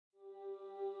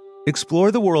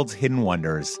Explore the world's hidden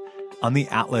wonders on the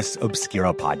Atlas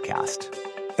Obscura podcast.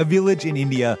 A village in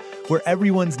India where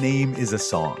everyone's name is a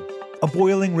song. A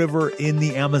boiling river in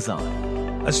the Amazon.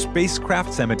 A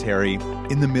spacecraft cemetery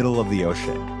in the middle of the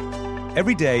ocean.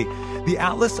 Every day, the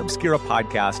Atlas Obscura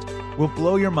podcast will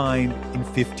blow your mind in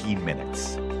 15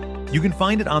 minutes. You can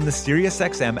find it on the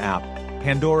SiriusXM app,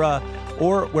 Pandora,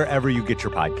 or wherever you get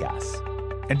your podcasts.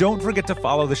 And don't forget to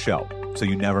follow the show so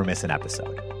you never miss an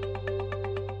episode.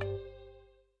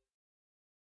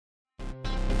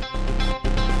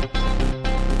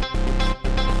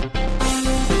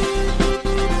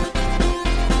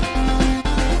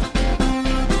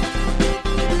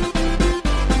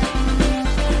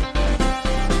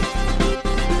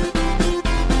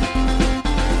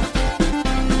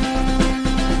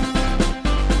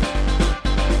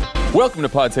 Welcome to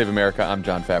Pod Save America. I'm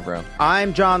John Favreau.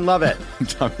 I'm John Lovett. I'm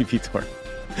Tommy Vitor.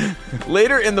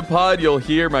 Later in the pod, you'll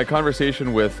hear my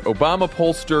conversation with Obama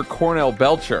pollster Cornell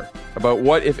Belcher about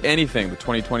what, if anything, the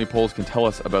 2020 polls can tell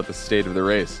us about the state of the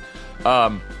race.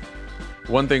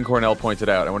 One thing Cornell pointed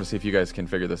out, I want to see if you guys can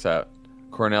figure this out.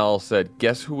 Cornell said,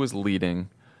 guess who was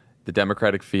leading the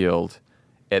Democratic field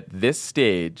at this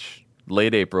stage,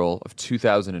 late April of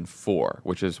 2004,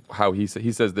 which is how he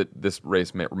says that this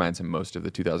race reminds him most of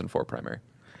the 2004 primary.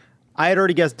 I had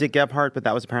already guessed Dick Gephardt, but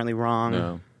that was apparently wrong.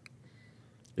 No.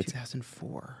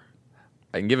 2004.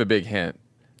 I can give a big hint.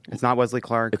 It's not Wesley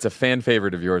Clark. It's a fan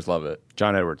favorite of yours, love it.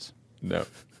 John Edwards. No.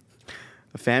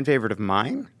 A fan favorite of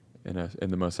mine? In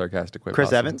the most sarcastic way Chris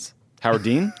possible. Evans? Howard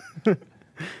Dean?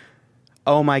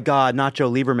 Oh my God, not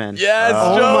Joe Lieberman. Yes,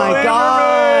 oh Joe my Lieberman!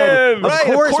 God. Right,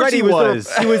 of course he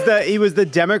was. He was the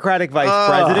Democratic vice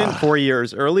president 4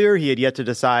 years earlier. He had yet to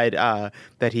decide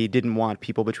that he didn't want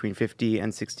people between 50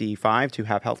 and 65 to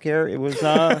have health care. It was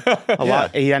a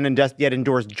lot. He had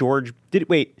endorsed George. He had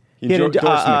endorsed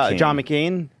McCain. John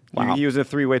McCain. Wow. He was a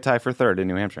three-way tie for third in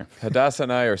New Hampshire. Hadassah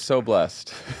and I are so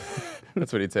blessed.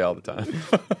 That's what he'd say all the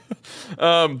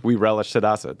time. We relished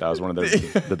Hadassah. That was one of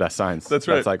the best signs. That's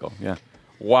right. That cycle, yeah.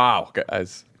 Wow,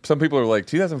 guys. Some people are like,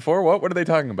 2004? What are they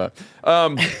talking about?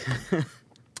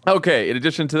 Okay, in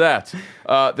addition to that,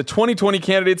 the 2020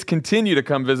 candidates continue to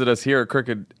come visit us here at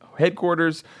Crooked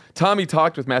headquarters. Tommy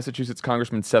talked with Massachusetts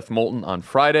Congressman Seth Moulton on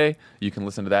Friday. You can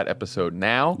listen to that episode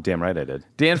now. Damn right I did.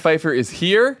 Dan Pfeiffer is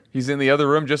here. He's in the other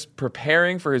room just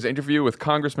preparing for his interview with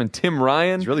Congressman Tim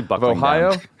Ryan. He's really of buckling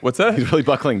Ohio. down. What's that? He's really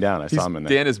buckling down. I saw him in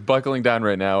there. Dan is buckling down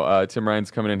right now. Tim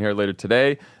Ryan's coming in here later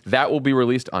today. That will be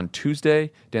released on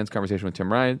Tuesday, Dan's conversation with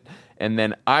Tim Ryan. And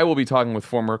then I will be talking with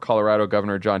former Colorado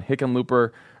Governor John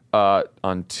Hickenlooper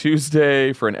on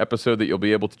Tuesday for an episode that you'll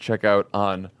be able to check out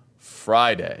on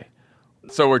Friday.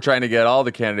 So we're trying to get all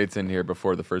the candidates in here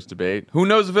before the first debate. Who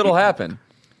knows if it'll happen?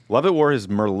 Lovett wore his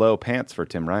Merlot pants for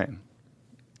Tim Ryan.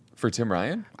 For Tim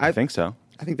Ryan? I think so.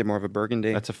 I think they're more of a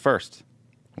burgundy. That's a first.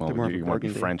 Well, They're more of a you want to be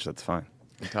burgundy. French, that's fine.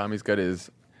 And Tommy's got his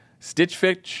Stitch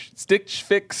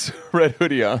Fix red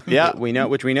hoodie on. Yeah. we know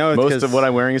Most 'cause- of what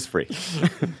I'm wearing is free.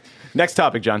 Next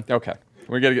topic, John. Okay.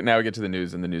 We get to the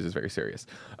news, and the news is very serious.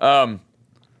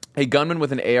 A gunman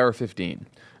with an AR-15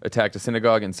 attacked a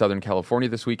synagogue in Southern California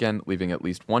this weekend, leaving at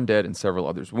least one dead and several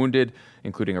others wounded,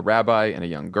 including a rabbi and a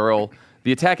young girl.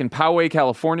 The attack in Poway,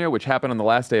 California, which happened on the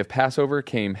last day of Passover,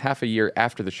 came half a year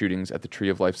after the shootings at the Tree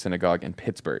of Life Synagogue in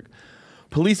Pittsburgh.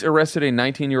 Police arrested a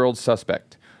 19-year-old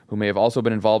suspect, who may have also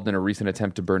been involved in a recent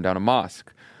attempt to burn down a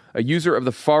mosque. A user of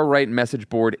the far-right message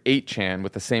board 8chan,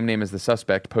 with the same name as the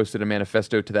suspect, posted a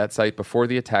manifesto to that site before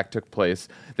the attack took place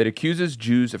that accuses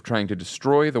Jews of trying to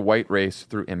destroy the white race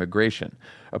through immigration,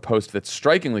 a post that's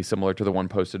strikingly similar to the one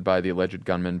posted by the alleged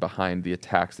gunman behind the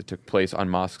attacks that took place on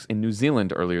mosques in New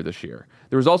Zealand earlier this year.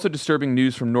 There was also disturbing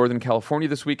news from Northern California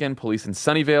this weekend. Police in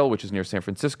Sunnyvale, which is near San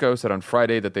Francisco, said on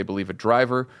Friday that they believe a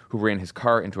driver who ran his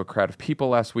car into a crowd of people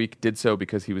last week did so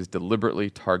because he was deliberately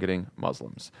targeting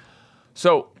Muslims.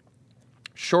 So,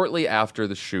 shortly after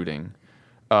the shooting,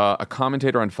 a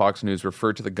commentator on Fox News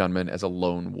referred to the gunman as a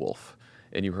lone wolf.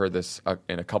 And you heard this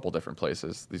in a couple different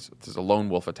places. This is a lone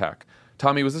wolf attack.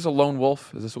 Tommy, was this a lone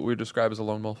wolf? Is this what we would describe as a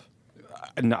lone wolf?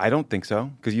 No, I don't think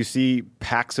so, because you see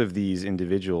packs of these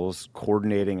individuals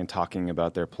coordinating and talking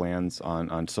about their plans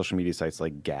on social media sites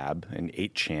like Gab and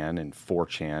 8chan and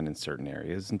 4chan in certain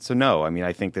areas. And so, no, I mean,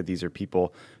 I think that these are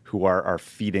people who are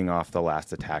feeding off the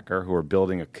last attacker, who are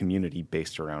building a community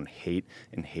based around hate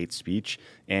and hate speech,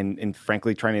 and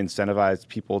frankly, trying to incentivize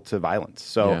people to violence.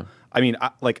 So, yeah. I mean,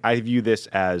 I view this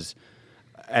as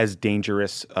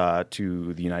dangerous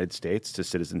to the United States, to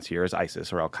citizens here, as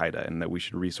ISIS or Al Qaeda, and that we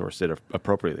should resource it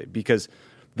appropriately. Because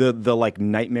the like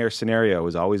nightmare scenario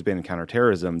has always been in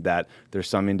counterterrorism that there's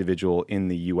some individual in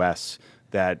the U.S.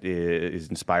 that is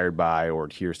inspired by or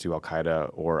adheres to Al-Qaeda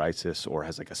or ISIS or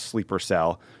has like a sleeper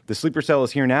cell. The sleeper cell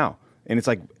is here now. And it's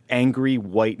like angry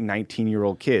white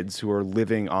 19-year-old kids who are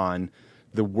living on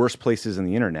the worst places in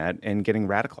the internet and getting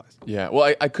radicalized. Yeah.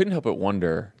 Well, I couldn't help but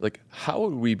wonder, like, how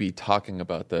would we be talking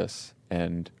about this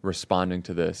and responding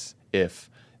to this if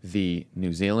the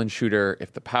New Zealand shooter,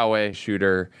 if the Poway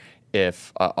shooter,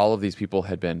 if all of these people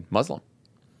had been Muslim?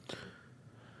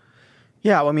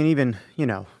 Yeah, well, I mean, even,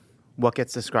 what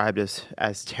gets described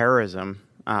as terrorism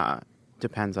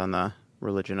depends on the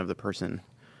religion of the person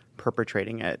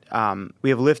perpetrating it. We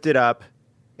have lifted up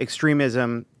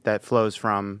extremism that flows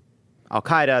from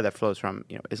Al-Qaeda, that flows from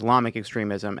Islamic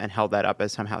extremism, and held that up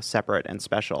as somehow separate and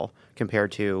special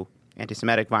compared to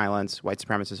anti-Semitic violence, white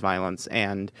supremacist violence.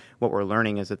 And what we're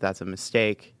learning is that that's a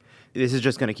mistake. This is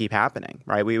just going to keep happening,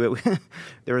 right?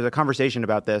 There was a conversation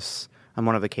about this on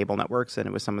one of the cable networks, and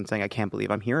it was someone saying, I can't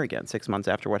believe I'm here again 6 months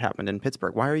after what happened in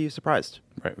Pittsburgh. Why are you surprised?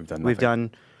 Right, we've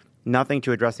done nothing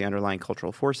to address the underlying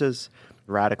cultural forces,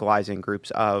 radicalizing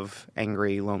groups of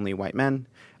angry, lonely white men.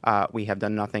 We have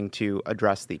done nothing to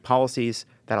address the policies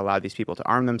that allow these people to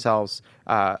arm themselves.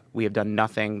 We have done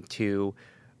nothing to...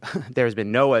 There's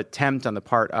been no attempt on the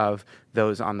part of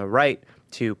those on the right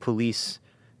to police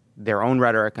their own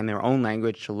rhetoric and their own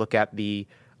language, to look at the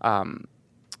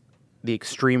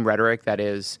extreme rhetoric that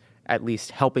is at least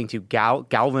helping to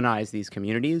galvanize these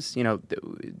communities. The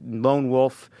Lone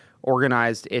Wolf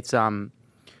organized.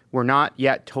 We're not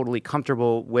yet totally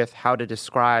comfortable with how to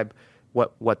describe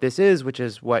what this is, which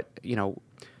is what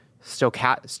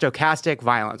stochastic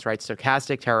violence, right?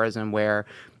 Stochastic terrorism, where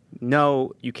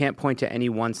no, you can't point to any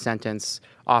one sentence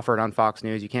offered on Fox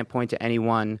News. You can't point to any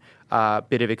one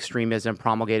bit of extremism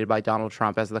promulgated by Donald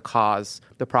Trump as the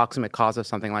proximate cause of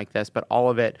something like this, but all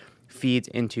of it feeds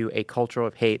into a culture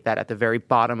of hate that at the very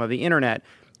bottom of the internet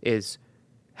is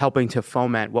helping to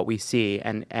foment what we see,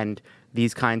 and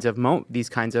these kinds of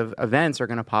events are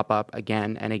going to pop up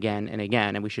again and again and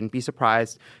again, and we shouldn't be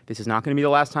surprised. This is not going to be the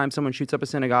last time someone shoots up a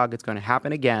synagogue. It's going to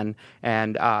happen again,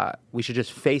 and we should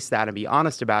just face that and be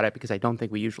honest about it, because I don't think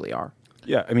we usually are.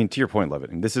 Yeah, I mean, to your point,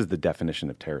 Levitt, and this is the definition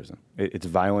of terrorism. It's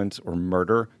violence or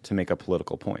murder to make a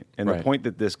political point. And right. The point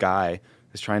that this guy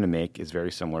is trying to make is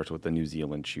very similar to what the New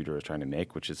Zealand shooter is trying to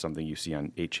make, which is something you see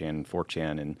on 8chan and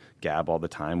 4chan and Gab all the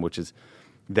time, which is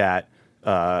that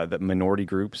minority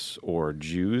groups or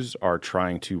Jews are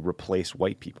trying to replace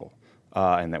white people,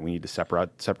 and that we need to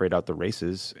separate out the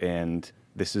races, and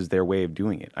this is their way of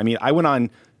doing it. I mean, I went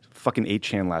on fucking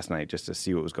 8chan last night just to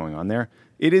see what was going on there.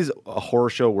 It is a horror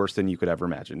show worse than you could ever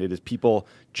imagine. It is people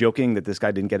joking that this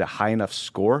guy didn't get a high enough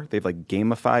score. They've like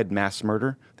gamified mass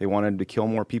murder. They wanted him to kill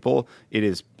more people. It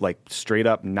is like straight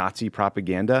up Nazi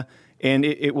propaganda, and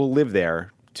it will live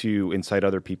there to incite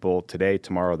other people today,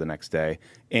 tomorrow, the next day.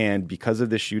 And because of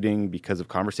this shooting, because of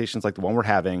conversations like the one we're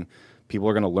having, people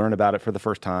are going to learn about it for the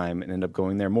first time and end up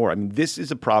going there more. I mean, this is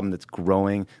a problem that's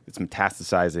growing, it's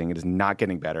metastasizing. It is not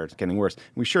getting better. It's getting worse. And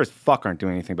we sure as fuck aren't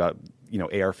doing anything about,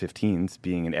 AR-15s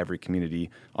being in every community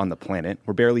on the planet.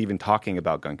 We're barely even talking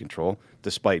about gun control,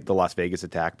 despite the Las Vegas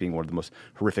attack being one of the most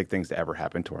horrific things to ever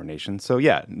happen to our nation. So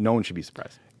yeah, no one should be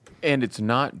surprised. And it's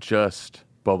not just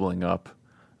bubbling up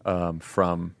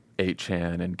from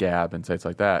 8chan and Gab and sites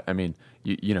like that. I mean,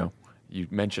 you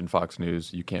mentioned Fox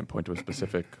News. You can't point to a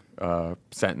specific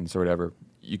sentence or whatever.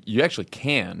 You actually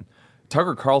can.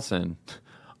 Tucker Carlson,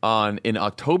 in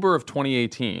October of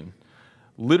 2018,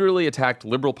 literally attacked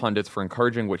liberal pundits for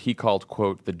encouraging what he called,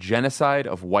 quote, the genocide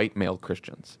of white male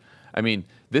Christians. I mean,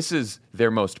 this is their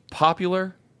most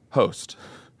popular host.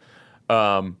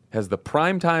 Has the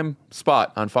primetime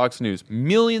spot on Fox News.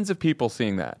 Millions of people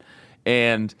seeing that.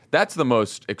 And that's the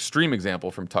most extreme example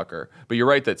from Tucker. But you're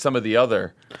right that some of the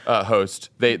other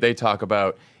hosts, they talk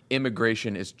about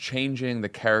immigration is changing the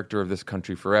character of this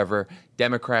country forever.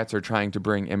 Democrats are trying to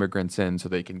bring immigrants in so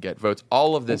they can get votes.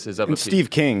 All of this is of a piece. Steve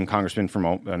King, congressman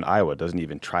from Iowa, doesn't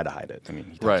even try to hide it. I mean,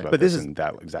 he talks about this in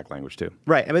that exact language too.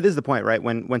 Right. I mean, this is the point, right?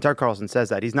 When Tucker Carlson says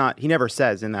that, he never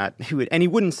says in that, he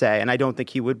wouldn't say, and I don't think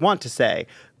he would want to say,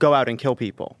 go out and kill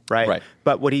people, right?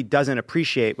 But what he doesn't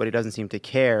appreciate, what he doesn't seem to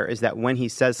care, is that when he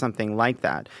says something like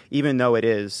that, even though it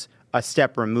is a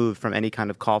step removed from any kind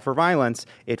of call for violence,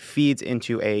 it feeds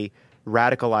into a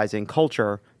radicalizing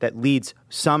culture that leads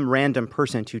some random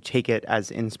person to take it as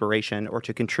inspiration or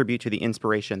to contribute to the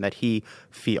inspiration that he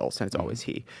feels, and it's always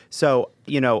he. So,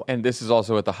 And this is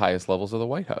also at the highest levels of the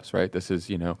White House, right? This is,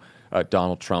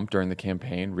 Donald Trump during the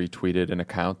campaign retweeted an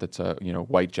account that's a,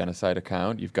 white genocide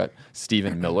account. You've got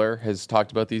Stephen Miller has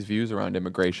talked about these views around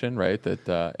immigration, right?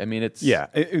 That, it's... Yeah.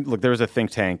 Look, there was a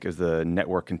think tank, is the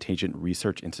Network Contingent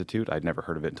Research Institute. I'd never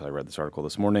heard of it until I read this article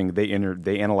this morning. They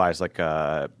analyzed like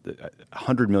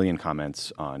 100 million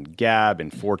comments on Gab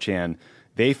and 4chan.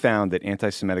 They found that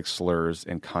anti-Semitic slurs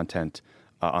and content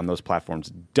on those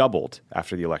platforms doubled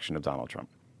after the election of Donald Trump.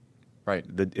 Right.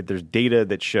 There's data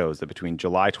that shows that between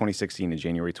July 2016 and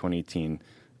January 2018,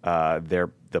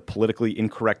 the politically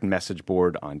incorrect message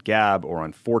board on Gab or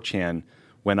on 4chan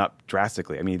went up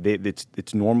drastically. I mean,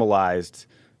 it's normalized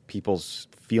people's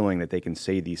feeling that they can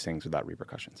say these things without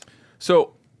repercussions.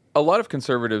 So a lot of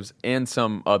conservatives and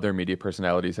some other media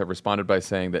personalities have responded by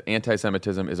saying that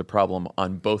anti-Semitism is a problem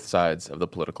on both sides of the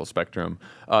political spectrum.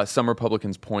 Some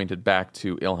Republicans pointed back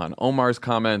to Ilhan Omar's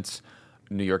comments.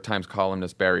 New York Times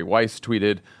columnist Barry Weiss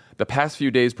tweeted, "The past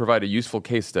few days provide a useful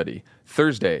case study.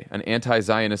 Thursday, an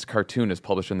anti-Zionist cartoon is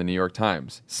published in the New York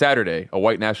Times. Saturday, a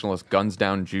white nationalist guns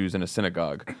down Jews in a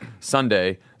synagogue.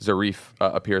 Sunday, Zarif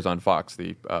appears on Fox,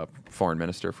 the foreign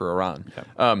minister for Iran.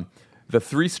 Yeah. The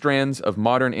three strands of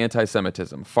modern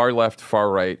anti-Semitism, far left,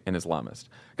 far right, and Islamist."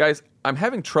 Guys, I'm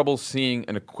having trouble seeing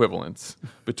an equivalence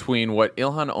between what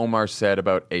Ilhan Omar said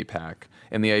about AIPAC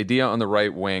and the idea on the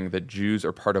right wing that Jews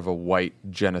are part of a white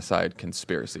genocide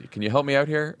conspiracy. Can you help me out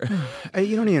here?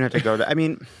 You don't even have to go that. I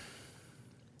mean,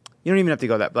 you don't even have to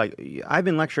go that. Like, I've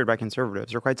been lectured by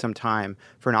conservatives for quite some time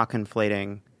for not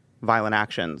conflating violent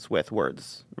actions with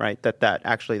words, right?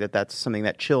 That's something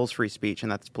that chills free speech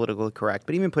and that's politically correct.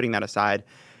 But even putting that aside,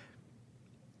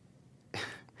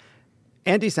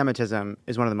 anti-Semitism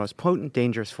is one of the most potent,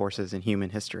 dangerous forces in human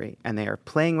history, and they are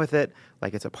playing with it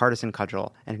like it's a partisan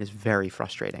cudgel, and it is very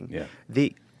frustrating. Yeah.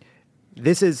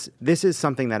 This is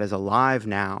something that is alive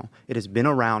now. It has been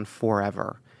around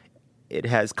forever. It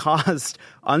has caused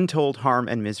untold harm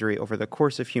and misery over the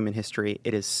course of human history.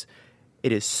 It is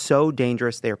so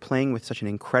dangerous. They are playing with such an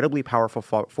incredibly powerful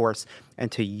force,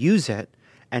 and to use it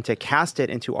and to cast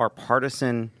it into our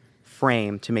partisan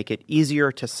frame to make it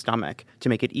easier to stomach, to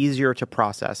make it easier to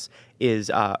process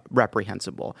is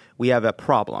reprehensible. We have a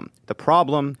problem. The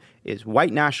problem is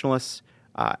white nationalists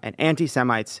and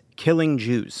anti-Semites killing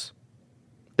Jews.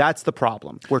 That's the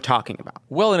problem we're talking about.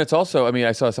 Well, and it's also,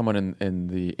 I saw someone in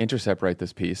the Intercept write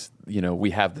this piece,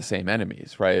 we have the same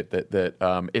enemies, right?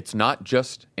 That it's not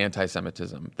just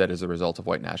anti-Semitism that is a result of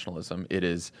white nationalism. It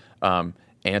is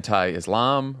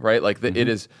anti-Islam, right? Like it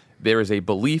is. There is a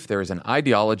belief, there is an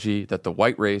ideology that the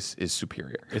white race is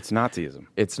superior. It's Nazism.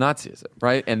 It's Nazism,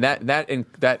 right? And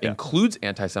that includes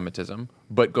anti-Semitism,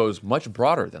 but goes much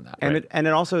broader than that. And right? it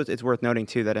also it's worth noting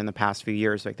too that in the past few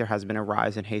years, like there has been a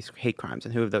rise in hate crimes,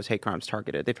 and who have those hate crimes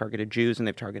targeted? They've targeted Jews and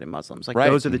they've targeted Muslims. Like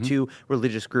those are the two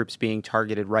religious groups being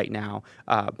targeted right now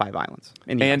by violence.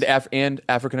 And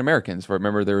African Americans.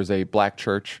 Remember, there was a black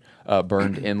church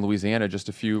burned in Louisiana just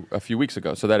a few weeks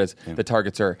ago. So that is the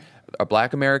targets are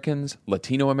Black Americans,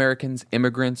 Latino Americans,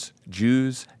 immigrants,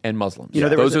 Jews, and Muslims.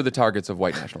 Those are the targets of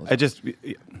white nationalism.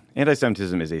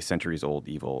 Anti-Semitism is a centuries-old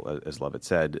evil, as Levitt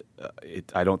said.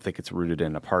 I don't think it's rooted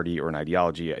in a party or an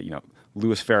ideology.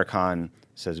 Louis Farrakhan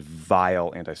says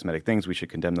vile anti-Semitic things. We should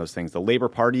condemn those things. The Labour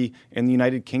Party in the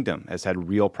United Kingdom has had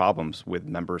real problems with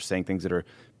members saying things that are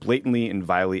blatantly and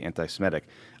vilely anti-Semitic.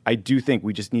 I do think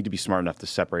we just need to be smart enough to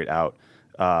separate out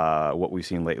what we've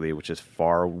seen lately, which is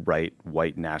far-right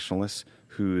white nationalists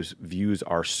whose views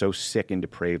are so sick and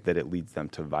depraved that it leads them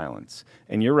to violence.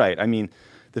 And you're right. I mean,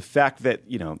 the fact that,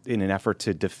 in an effort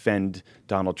to defend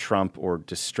Donald Trump or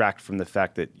distract from the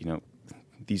fact that,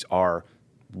 these are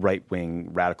right-wing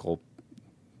radical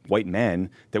white men,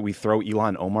 that we throw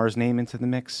Ilhan Omar's name into the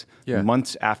mix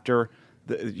months after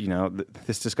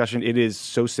this discussion, it is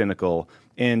so cynical.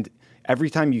 And every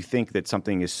time you think that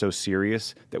something is so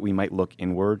serious that we might look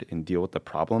inward and deal with the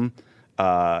problem,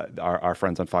 our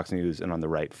friends on Fox News and on the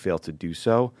right fail to do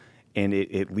so. And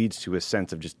it leads to a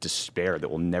sense of just despair that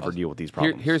we'll never deal with these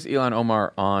problems. Here's Ilhan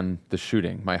Omar on the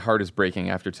shooting. "My heart is breaking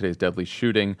after today's deadly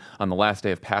shooting. On the last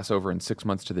day of Passover and 6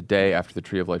 months to the day after the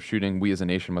Tree of Life shooting, we as a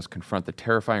nation must confront the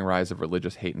terrifying rise of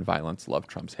religious hate and violence. Love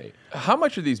Trump's hate." How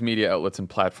much are these media outlets and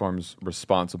platforms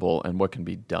responsible, and what can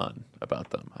be done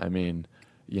about them? I mean,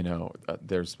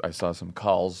 I saw some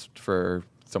calls for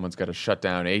someone's got to shut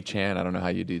down 8chan. I don't know how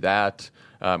you do that.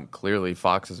 Clearly,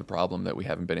 Fox is a problem that we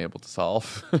haven't been able to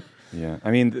solve. Yeah,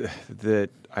 I mean,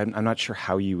 I'm not sure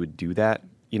how you would do that.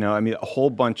 A whole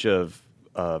bunch of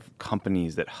of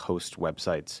companies that host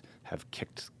websites have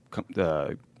kicked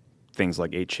things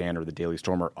like 8chan or the Daily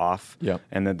Stormer off. Yep.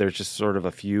 And then there's just sort of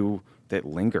a few that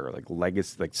linger, like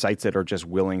legacy, like sites that are just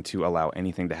willing to allow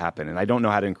anything to happen. And I don't know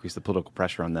how to increase the political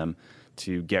pressure on them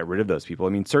to get rid of those people. I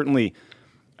mean, certainly,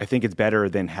 I think it's better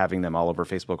than having them all over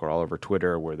Facebook or all over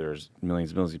Twitter where there's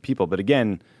millions and millions of people. But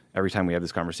again, every time we have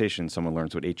this conversation, someone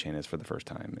learns what 8chan is for the first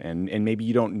time. And maybe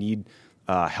you don't need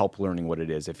help learning what it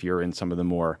is if you're in some of the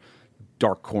more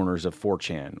dark corners of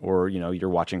 4chan, or you're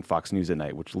watching Fox News at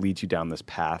night, which leads you down this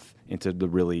path into the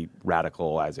really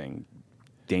radicalizing,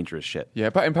 dangerous shit. Yeah,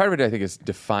 and part of it I think is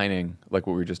defining, like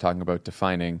what we were just talking about,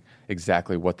 defining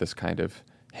exactly what this kind of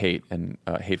hate and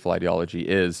hateful ideology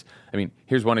is. I mean,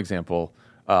 here's one example.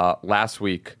 Last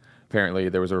week, apparently,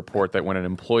 there was a report that when an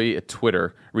employee at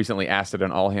Twitter recently asked at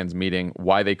an all-hands meeting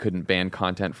why they couldn't ban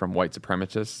content from white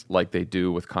supremacists like they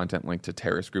do with content linked to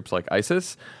terrorist groups like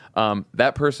ISIS,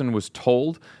 that person was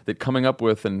told that coming up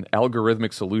with an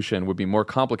algorithmic solution would be more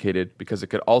complicated because it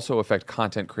could also affect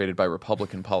content created by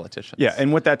Republican politicians. Yeah,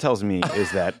 and what that tells me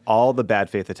is that all the bad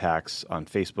faith attacks on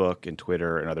Facebook and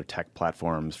Twitter and other tech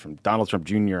platforms from Donald Trump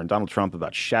Jr. and Donald Trump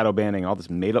about shadow banning, all this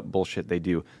made-up bullshit they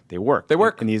do, they work. They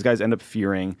work. And these guys end up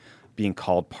fearing being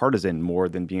called partisan more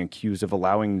than being accused of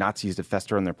allowing Nazis to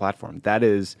fester on their platform. That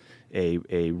is a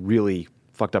really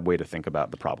fucked up way to think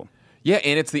about the problem. Yeah,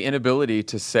 and it's the inability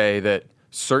to say that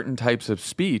certain types of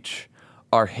speech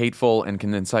are hateful and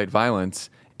can incite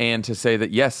violence, and to say that,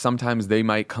 yes, sometimes they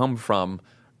might come from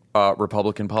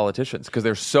Republican politicians, because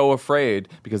they're so afraid,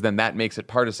 because then that makes it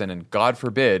partisan, and God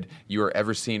forbid you are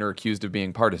ever seen or accused of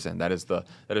being partisan. That is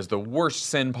the worst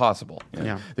sin possible.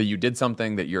 Yeah. That you did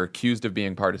something that you're accused of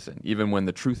being partisan, even when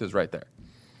the truth is right there.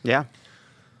 Yeah.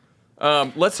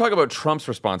 Let's talk about Trump's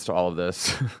response to all of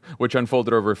this, which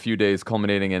unfolded over a few days,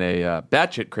 culminating in a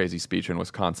batshit crazy speech in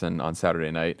Wisconsin on Saturday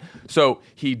night. So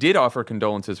he did offer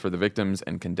condolences for the victims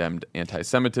and condemned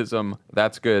anti-Semitism.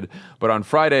 That's good. But on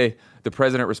Friday, the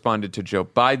president responded to Joe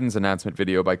Biden's announcement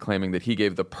video by claiming that he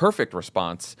gave the perfect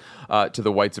response to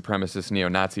the white supremacist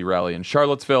neo-Nazi rally in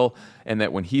Charlottesville, and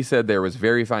that when he said there was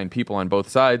very fine people on both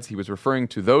sides, he was referring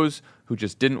to those who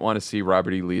just didn't want to see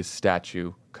Robert E. Lee's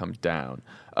statue come down.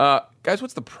 Guys,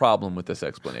 what's the problem with this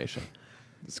explanation?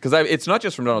 Because it's not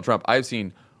just from Donald Trump. I've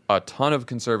seen a ton of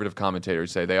conservative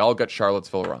commentators say they all got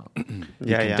Charlottesville wrong.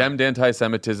 He condemned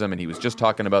anti-Semitism, and he was just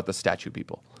talking about the statue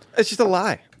people. It's just a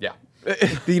lie. Yeah.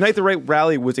 The Unite the Right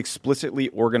rally was explicitly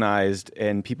organized,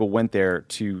 and people went there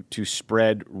to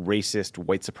spread racist,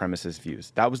 white supremacist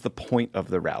views. That was the point of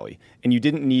the rally. And you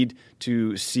didn't need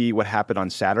to see what happened on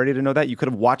Saturday to know that. You could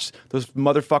have watched those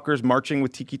motherfuckers marching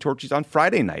with tiki torches on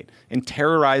Friday night and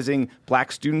terrorizing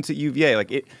black students at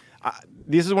UVA.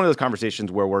 This is one of those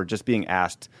conversations where we're just being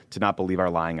asked to not believe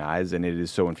our lying eyes, and it is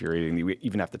so infuriating that we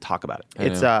even have to talk about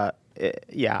it. I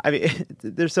mean,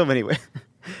 there's so many ways.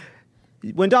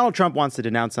 When Donald Trump wants to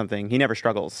denounce something, he never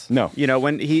struggles. No.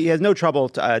 When he has no trouble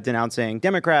denouncing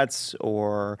Democrats,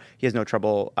 or he has no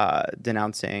trouble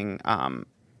denouncing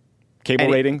Cable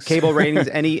ratings,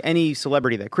 any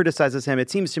celebrity that criticizes him.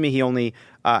 It seems to me he only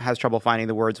has trouble finding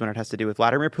the words when it has to do with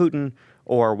Vladimir Putin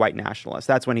or white nationalists.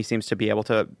 That's when he seems to be able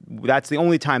to. That's the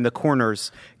only time the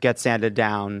corners get sanded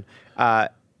down.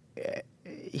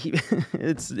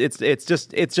 It's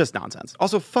just nonsense.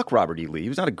 Also, fuck Robert E. Lee. He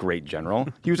was not a great general.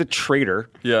 He was a traitor.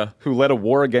 Yeah. Who led a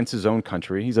war against his own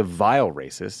country. He's a vile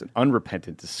racist, an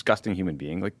unrepentant, disgusting human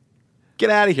being. Like, get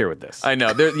out of here with this. I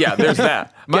know. There's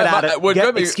that.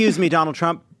 Excuse me, Donald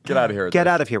Trump. Get out of here. Get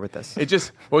out of here with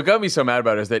this. What got me so mad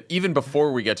about it is that even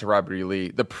before we get to Robert E.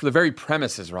 Lee, the very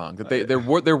premise is wrong. That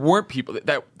there weren't people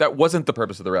that wasn't the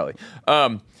purpose of the rally.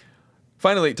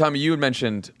 Finally, Tommy, you had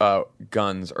mentioned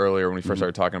guns earlier when we first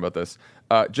started talking about this.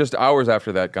 Just hours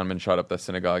after that gunman shot up the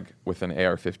synagogue with an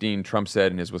AR-15, Trump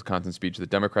said in his Wisconsin speech that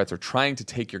Democrats are trying to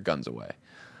take your guns away.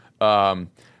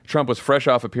 Trump was fresh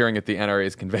off appearing at the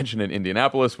NRA's convention in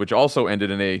Indianapolis, which also ended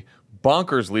in a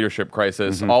bonkers leadership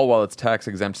crisis, all while its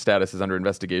tax-exempt status is under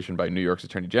investigation by New York's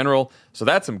Attorney General. So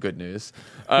that's some good news.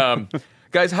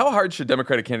 Guys, how hard should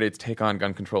Democratic candidates take on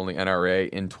gun control in the NRA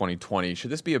in 2020? Should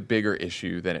this be a bigger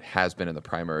issue than it has been in the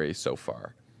primary so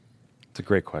far? It's a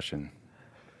great question.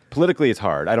 Politically, it's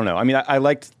hard. I don't know. I mean, I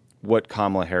liked what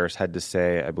Kamala Harris had to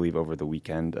say, I believe, over the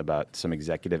weekend about some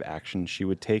executive action she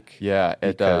would take. Yeah.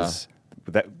 Because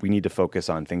that we need to focus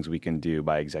on things we can do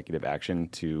by executive action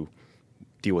to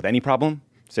deal with any problem,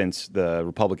 since the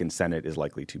Republican Senate is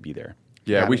likely to be there.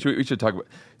 Yeah, we should talk about.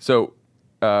 So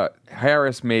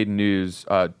Harris made news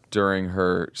during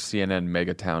her CNN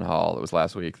mega town hall. It was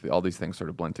last week. All these things sort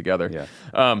of blend together.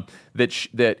 Yeah.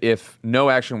 That if no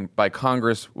action by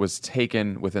Congress was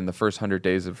taken within the first 100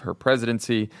 days of her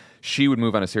presidency, she would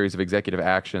move on a series of executive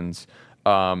actions.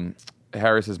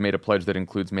 Harris has made a pledge that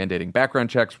includes mandating background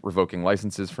checks, revoking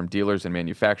licenses from dealers and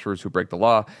manufacturers who break the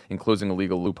law, and closing a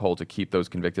legal loophole to keep those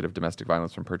convicted of domestic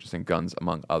violence from purchasing guns,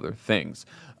 among other things.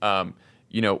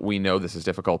 We know this is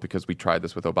difficult because we tried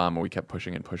this with Obama. We kept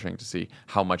pushing and pushing to see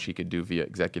how much he could do via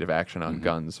executive action on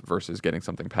guns versus getting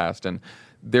something passed. And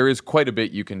there is quite a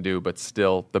bit you can do, but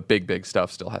still, the big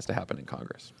stuff still has to happen in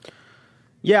Congress.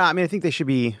 Yeah, I mean, I think they should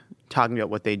be talking about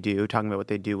what they do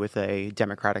with a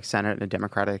Democratic Senate and a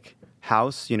Democratic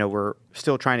House. We're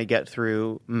still trying to get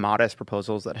through modest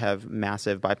proposals that have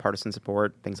massive bipartisan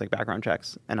support, things like background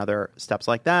checks and other steps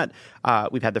like that.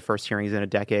 We've had the first hearings in a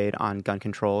decade on gun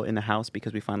control in the House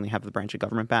because we finally have the branch of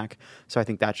government back. So I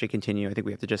think that should continue. I think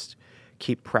we have to just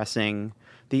keep pressing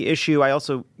the issue. I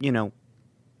also,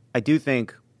 I do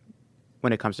think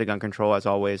when it comes to gun control, as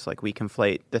always, like we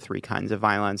conflate the three kinds of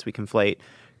violence. We conflate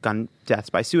gun deaths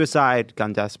by suicide,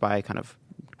 gun deaths by kind of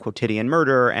quotidian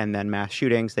murder, and then mass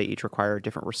shootings. They each require a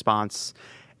different response.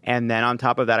 And then on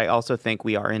top of that, I also think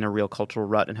we are in a real cultural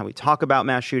rut in how we talk about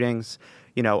mass shootings.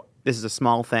 This is a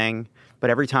small thing, but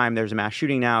every time there's a mass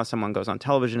shooting now, someone goes on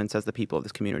television and says the people of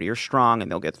this community are strong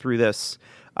and they'll get through this.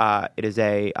 It is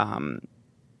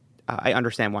I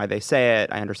understand why they say it.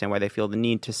 I understand why they feel the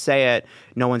need to say it.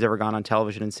 No one's ever gone on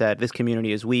television and said, this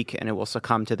community is weak and it will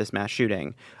succumb to this mass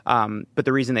shooting. But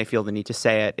the reason they feel the need to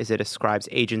say it is it ascribes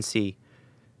agency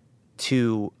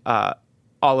to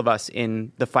all of us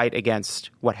in the fight against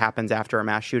what happens after a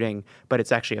mass shooting, but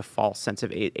it's actually a false sense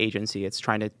of agency. It's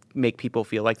trying to make people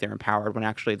feel like they're empowered when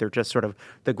actually they're just sort of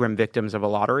the grim victims of a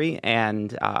lottery.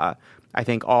 And I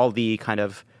think all the kind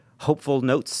of hopeful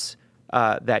notes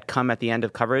that come at the end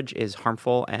of coverage is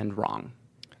harmful and wrong.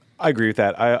 I agree with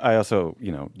that. I also,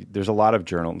 there's a lot of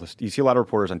journalists. You see a lot of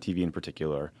reporters on TV in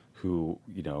particular who,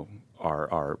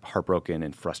 are heartbroken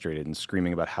and frustrated and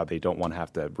screaming about how they don't want to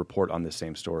have to report on the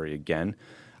same story again.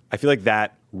 I feel like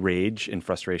that rage and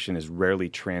frustration is rarely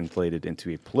translated into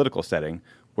a political setting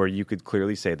where you could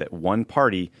clearly say that one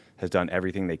party has done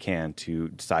everything they can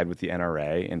to side with the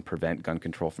NRA and prevent gun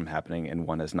control from happening, and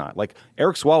one has not. Like,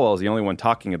 Eric Swalwell is the only one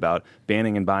talking about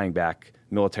banning and buying back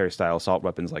military-style assault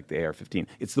weapons like the AR-15.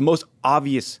 It's the most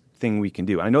obvious thing we can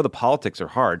do. I know the politics are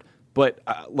hard, but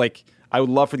I would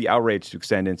love for the outrage to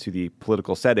extend into the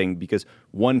political setting because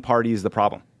one party is the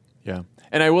problem. Yeah.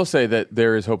 And I will say that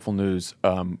there is hopeful news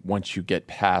once you get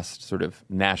past sort of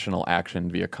national action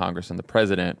via Congress and the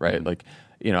president, right?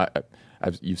 Mm-hmm.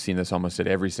 You've seen this almost at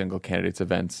every single candidate's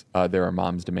events. There are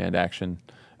Moms Demand Action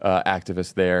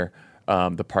activists there.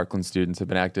 The Parkland students have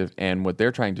been active. And what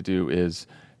they're trying to do is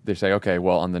they say, okay,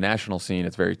 well, on the national scene,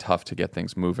 it's very tough to get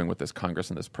things moving with this Congress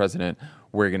and this president.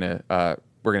 We're going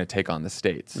to take on the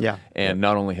states. Yeah. And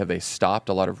not only have they stopped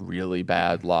a lot of really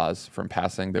bad laws from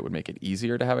passing that would make it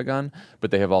easier to have a gun,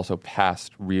 but they have also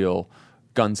passed real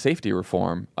gun safety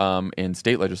reform in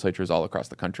state legislatures all across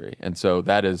the country. And so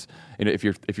that is, if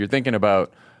you're thinking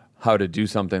about how to do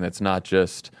something that's not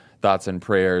just thoughts and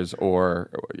prayers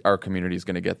or our community is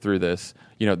going to get through this,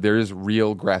 there is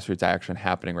real grassroots action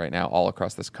happening right now all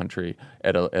across this country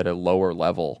at a lower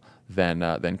level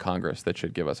than Congress that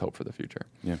should give us hope for the future.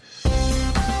 Yeah.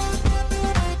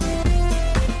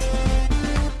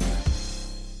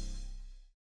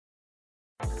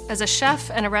 As a chef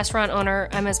and a restaurant owner,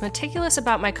 I'm as meticulous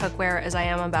about my cookware as I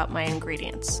am about my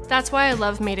ingredients. That's why I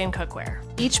love Made in Cookware.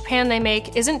 Each pan they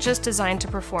make isn't just designed to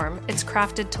perform, it's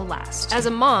crafted to last. As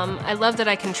a mom, I love that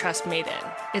I can trust Made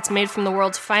in. It's made from the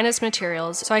world's finest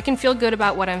materials, so I can feel good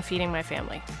about what I'm feeding my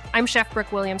family. I'm Chef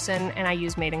Brooke Williamson, and I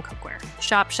use Made in Cookware.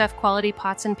 Shop chef-quality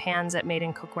pots and pans at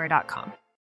madeincookware.com.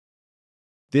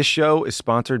 This show is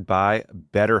sponsored by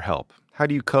BetterHelp. How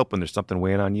do you cope when there's something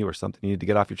weighing on you or something you need to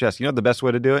get off your chest? You know the best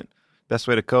way to do it? Best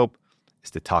way to cope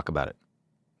is to talk about it.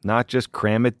 Not just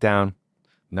cram it down,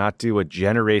 not do what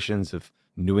generations of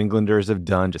New Englanders have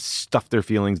done, just stuff their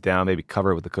feelings down, maybe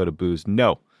cover it with a coat of booze.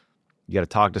 No. You got to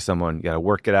talk to someone. You got to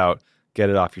work it out, get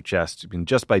it off your chest. And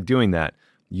just by doing that,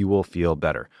 you will feel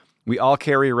better. We all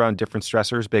carry around different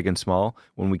stressors, big and small.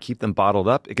 When we keep them bottled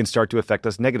up, it can start to affect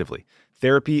us negatively.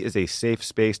 Therapy is a safe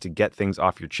space to get things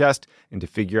off your chest and to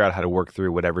figure out how to work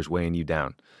through whatever's weighing you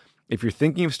down. If you're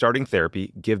thinking of starting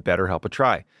therapy, give BetterHelp a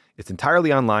try. It's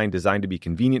entirely online, designed to be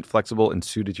convenient, flexible, and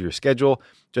suited to your schedule.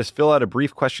 Just fill out a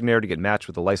brief questionnaire to get matched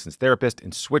with a licensed therapist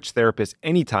and switch therapists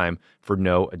anytime for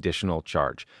no additional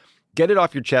charge. Get it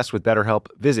off your chest with BetterHelp.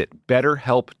 Visit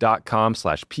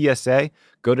betterhelp.com/PSA.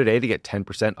 Go today to get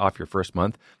 10% off your first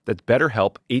month. That's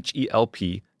BetterHelp,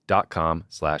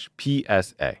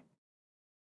 HELP.com/PSA.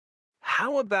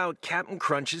 How about Captain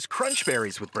Crunch's Crunch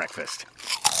Berries with breakfast?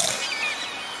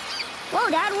 Whoa,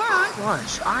 Dad, we're on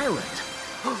Crunch Island.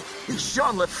 It's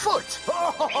Jean-Luc Foot.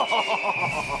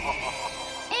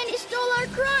 And he stole our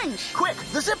crunch. Quick,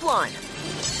 the zip line.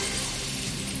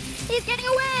 He's getting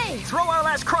away. Throw our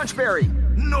last Crunch Berry.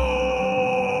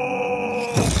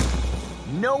 No!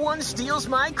 No one steals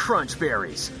my Crunch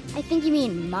Berries. I think you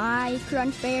mean my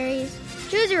crunch berries.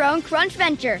 Choose your own crunch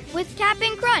venture with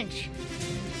Cap'n Crunch.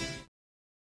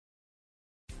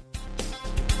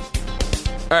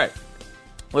 All right,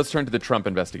 let's turn to the Trump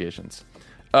investigations.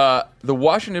 The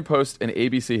Washington Post and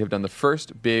ABC have done the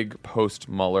first big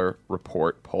post-Mueller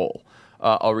report poll.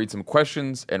 I'll read some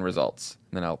questions and results,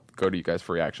 and then I'll go to you guys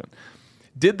for reaction.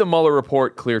 Did the Mueller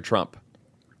report clear Trump?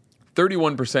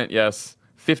 31% yes,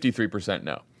 53%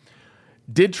 no.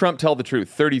 Did Trump tell the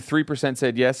truth? 33%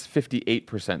 said yes,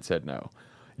 58% said no.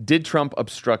 Did Trump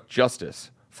obstruct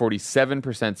justice?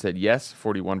 47% said yes,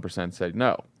 41% said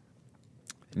no.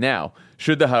 Now,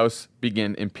 should the House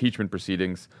begin impeachment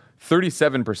proceedings?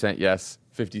 37% yes,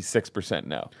 56%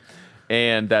 no.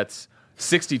 And that's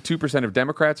 62% of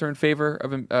Democrats are in favor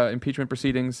of impeachment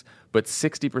proceedings, but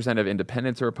 60% of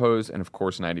independents are opposed, and of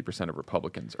course 90% of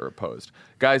Republicans are opposed.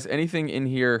 Guys, anything in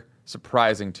here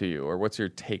surprising to you, or what's your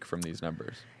take from these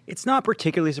numbers? It's not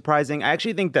particularly surprising. I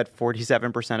actually think that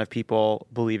 47% of people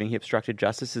believing he obstructed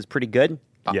justice is pretty good.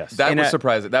 Yes. That was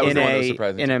surprising. That was the one that was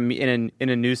surprising. In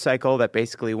a news cycle that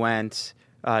basically went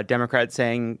Democrats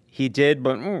saying he did,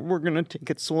 but we're going to take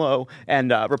it slow,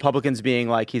 and Republicans being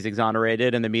like he's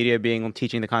exonerated, and the media being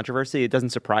teaching the controversy. It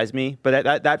doesn't surprise me,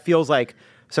 but that feels like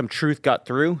some truth got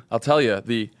through. I'll tell you,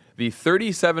 the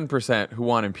 37% who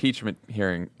want impeachment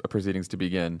hearing proceedings to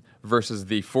begin versus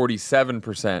the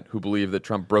 47% who believe that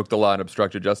Trump broke the law and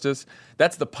obstructed justice,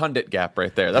 that's the pundit gap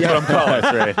right there. That's what I'm calling it.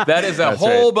 That's right. That is a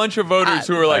whole bunch of voters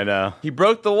who are like, he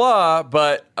broke the law,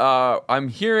 but I'm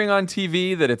hearing on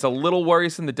TV that it's a little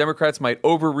worrisome that Democrats might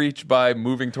overreach by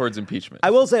moving towards impeachment. I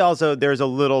will say also there's a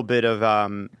little bit of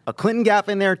a Clinton gap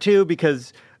in there too,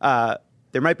 because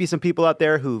there might be some people out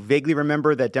there who vaguely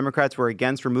remember that Democrats were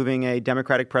against removing a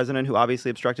Democratic president who obviously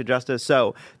obstructed justice.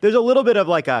 So there's a little bit of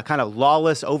like a kind of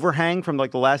lawless overhang from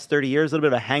like the last 30 years, a little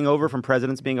bit of a hangover from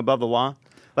presidents being above the law.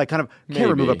 Like kind of can't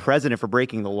remove a president for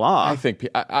breaking the law. I think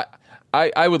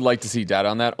I would like to see data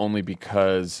on that only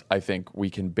because I think we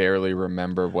can barely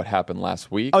remember what happened last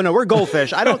week. Oh no, we're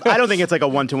goldfish. I don't think it's like a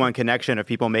one-to-one connection of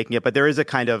people making it, but there is a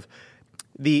kind of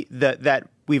that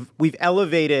we've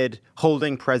elevated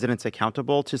holding presidents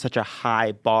accountable to such a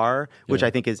high bar, which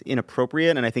I think is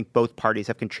inappropriate, and I think both parties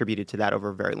have contributed to that over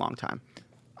a very long time.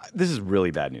 This is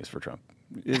really bad news for Trump.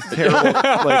 It's terrible.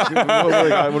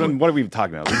 What are we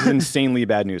talking about? This is insanely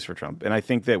bad news for Trump. And I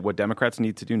think that what Democrats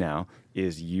need to do now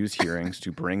is use hearings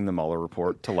to bring the Mueller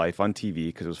report to life on TV,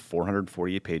 because it was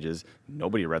 448 pages.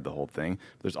 Nobody read the whole thing.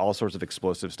 There's all sorts of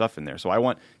explosive stuff in there. So I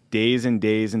want days and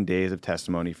days and days of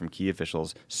testimony from key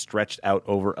officials stretched out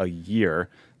over a year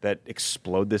that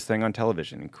explode this thing on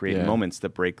television and create moments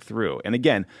that break through. And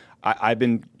again, I've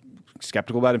been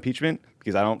skeptical about impeachment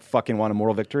because I don't fucking want a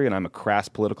moral victory, and I'm a crass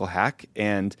political hack.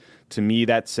 And to me,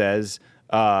 that says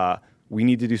we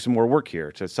need to do some more work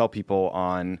here to sell people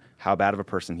on how bad of a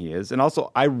person he is. And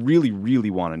also, I really,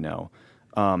 really want to know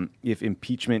if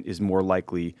impeachment is more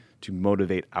likely to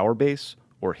motivate our base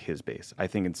or his base. I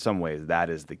think in some ways that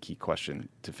is the key question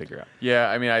to figure out. Yeah,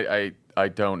 I mean, I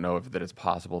don't know if that it's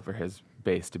possible for his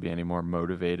base to be any more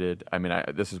motivated. I mean,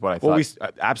 this is what I thought. Well,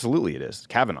 absolutely it is.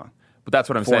 Kavanaugh. But that's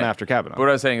what I'm Before saying. and after Kavanaugh. But what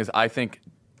I was saying is I think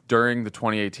during the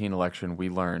 2018 election, we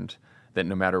learned that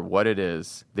no matter what it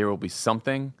is, there will be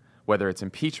something, whether it's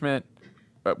impeachment,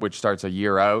 which starts a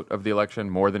year out of the election,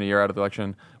 more than a year out of the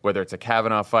election, whether it's a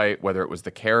Kavanaugh fight, whether it was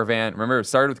the caravan. Remember, it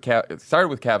started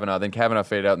with Kavanaugh, then Kavanaugh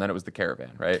faded out, and then it was the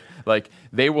caravan, right? Like,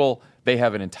 they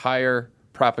have an entire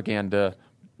propaganda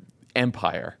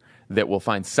empire that will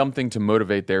find something to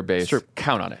motivate their base. Sure.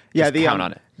 Count on it. Yeah, Just count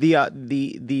on it.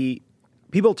 The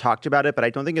people talked about it, but I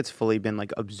don't think it's fully been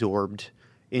like absorbed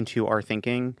into our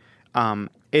thinking.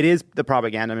 It is the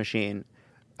propaganda machine.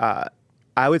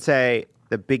 I would say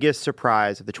the biggest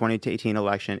surprise of the 2018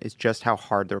 election is just how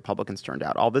hard the Republicans turned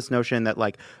out. All this notion that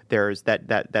like there's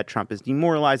that Trump is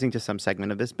demoralizing to some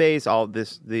segment of this base. All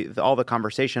the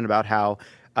conversation about how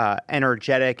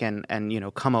energetic and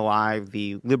come alive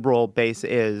the liberal base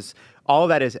is. All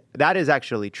of that is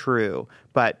actually true,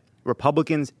 but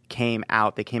Republicans came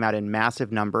out. They came out in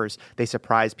massive numbers. They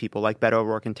surprised people like Beto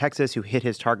O'Rourke in Texas, who hit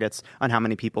his targets on how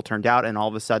many people turned out. And all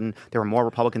of a sudden, there were more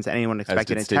Republicans than anyone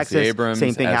expected in Texas. Abrams,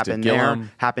 Same thing happened there.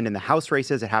 Gillum. Happened in the House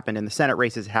races. It happened in the Senate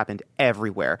races. It happened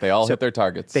everywhere. They all hit their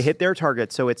targets. They hit their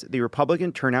targets. So it's the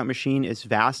Republican turnout machine is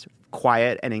vast,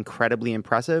 quiet, and incredibly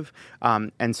impressive.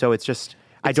 And so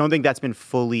I don't think that's been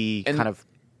fully kind of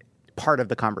part of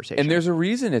the conversation. And there's a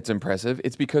reason it's impressive.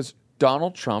 It's because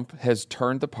Donald Trump has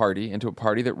turned the party into a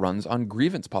party that runs on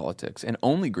grievance politics and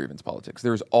only grievance politics.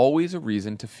 There's always a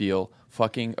reason to feel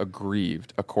fucking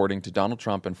aggrieved, according to Donald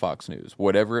Trump and Fox News,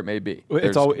 whatever it may be.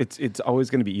 It's always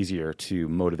going to be easier to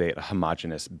motivate a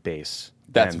homogenous base.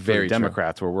 That's than very for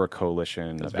Democrats, where we're a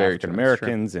coalition of very African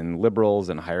Americans and liberals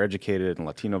and higher educated and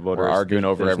Latino voters. We're arguing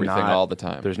over There's everything all the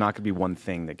time. There's not going to be one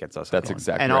thing that gets us. That's going.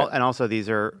 exactly and right. And also, these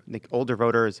are the older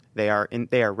voters. They are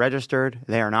registered.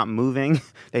 They are not moving.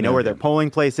 They know where their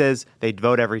polling place is. They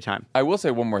vote every time. I will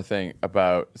say one more thing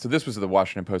so this was the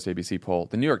Washington Post ABC poll.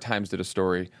 The New York Times did a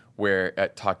story where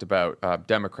it talked about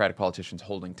Democratic politicians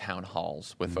holding town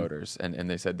halls with voters, and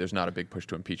they said there's not a big push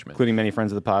to impeachment. Including many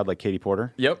friends of the pod like Katie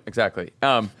Porter. Yep, exactly.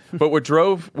 But what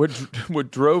drove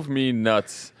me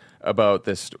nuts about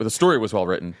this, the story was well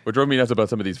written, what drove me nuts about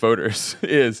some of these voters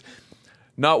is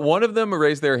not one of them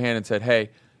raised their hand and said, hey,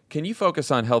 can you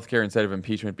focus on healthcare instead of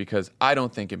impeachment, because I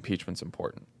don't think impeachment's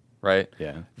important, right?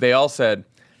 Yeah. They all said,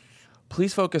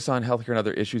 please focus on healthcare and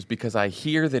other issues, because I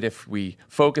hear that if we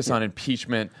focus on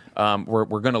impeachment, we're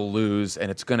going to lose and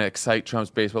it's going to excite Trump's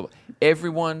base.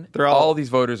 Everyone, all these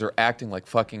voters are acting like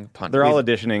fucking pundits. They're all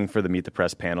auditioning for the Meet the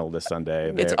Press panel this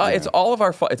Sunday. It's all of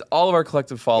our fault. It's all of our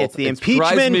collective fault. It's the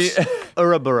impeachment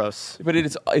Ouroboros. But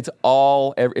it's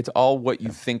all what you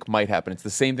think might happen. It's the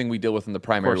same thing we deal with in the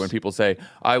primary when people say,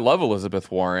 I love Elizabeth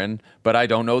Warren, but I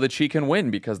don't know that she can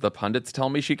win because the pundits tell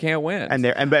me she can't win. And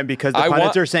because the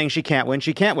pundits are saying she can't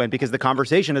win because the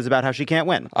conversation is about how she can't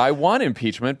win. I want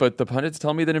impeachment, but the pundits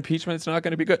tell me that impeachment is not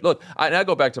going to be good. Look, I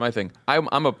go back to my thing.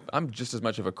 I'm just as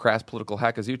much of a crass political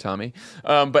hack as you, Tommy.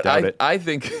 But I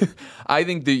think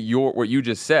that what you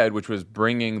just said, which was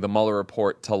bringing the Mueller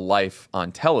report to life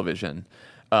on television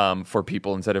for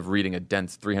people instead of reading a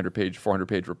dense 300-page,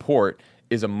 400-page report,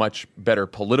 is a much better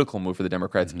political move for the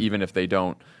Democrats, even if they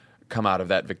don't come out of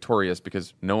that victorious,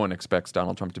 because no one expects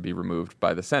Donald Trump to be removed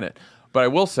by the Senate. But I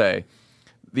will say,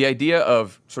 the idea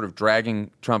of sort of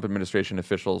dragging Trump administration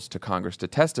officials to Congress to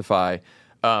testify,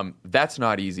 that's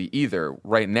not easy either.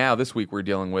 Right now, this week, we're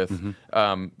dealing with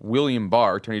William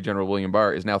Barr, Attorney General William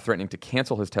Barr, is now threatening to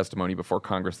cancel his testimony before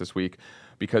Congress this week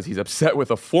because he's upset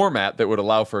with a format that would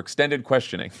allow for extended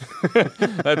questioning.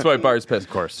 That's why Barr's pissed.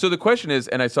 Of course. So the question is,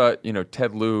 and I saw,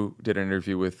 Ted Lieu did an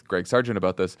interview with Greg Sargent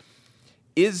about this,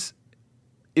 is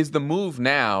the move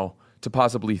now to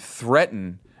possibly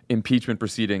threaten impeachment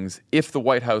proceedings if the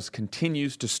White House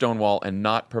continues to stonewall and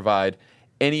not provide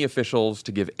any officials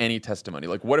to give any testimony?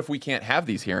 Like, what if we can't have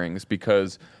these hearings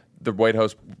because the White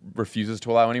House refuses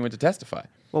to allow anyone to testify?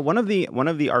 Well, one of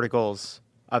the articles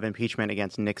of impeachment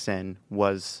against Nixon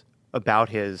was about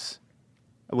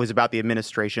the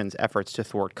administration's efforts to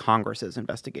thwart Congress's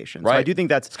investigation. Right. So I do think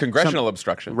that's congressional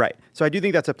obstruction. Right. So I do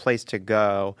think that's a place to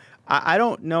go. I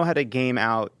don't know how to game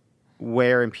out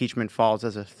where impeachment falls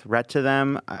as a threat to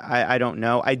them. I don't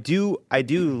know. I do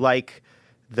like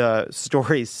the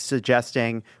stories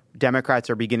suggesting Democrats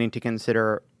are beginning to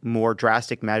consider more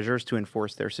drastic measures to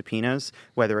enforce their subpoenas,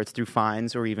 whether it's through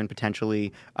fines or even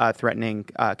potentially threatening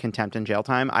contempt and jail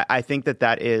time. I think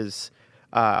that is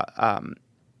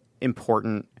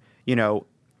important.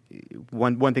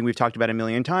 One thing we've talked about a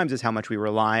million times is how much we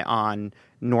rely on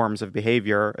norms of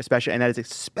behavior, and that is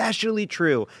especially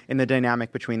true in the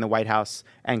dynamic between the White House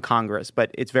and Congress.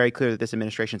 But it's very clear that this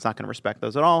administration is not going to respect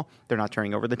those at all. They're not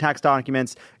turning over the tax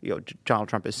documents. Donald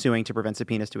Trump is suing to prevent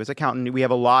subpoenas to his accountant. We have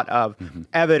a lot of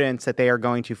evidence that they are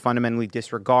going to fundamentally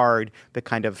disregard the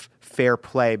kind of fair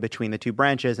play between the two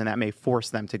branches, and that may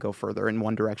force them to go further in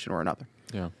one direction or another.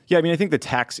 Yeah. I mean, I think the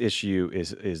tax issue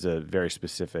is a very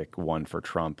specific one for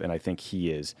Trump, and I think he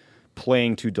is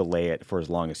playing to delay it for as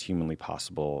long as humanly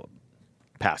possible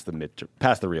past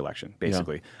the re-election,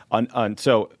 basically.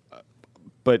 Yeah.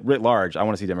 But writ large, I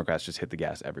want to see Democrats just hit the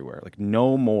gas everywhere. Like,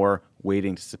 no more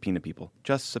waiting to subpoena people.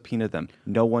 Just subpoena them.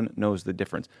 No one knows the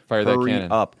difference. Fire that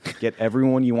cannon. Up. Get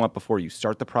everyone you want before you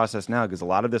start the process now, because a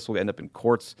lot of this will end up in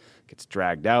courts, gets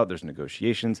dragged out, there's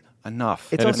negotiations.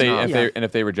 Enough.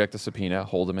 If they reject the subpoena,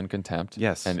 hold them in contempt.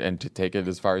 Yes. And to take it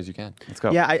as far as you can. Let's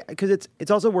go. Yeah, because it's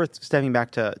also worth stepping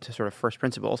back to sort of first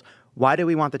principles. Why do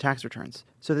we want the tax returns?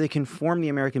 So that they can inform the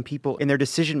American people in their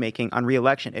decision-making on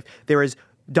re-election. If there is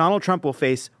Donald Trump will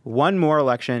face one more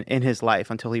election in his life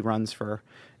until he runs for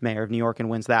mayor of New York and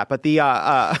wins that. But the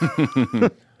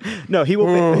no, he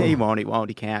will. He won't. He won't.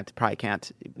 He can't. Probably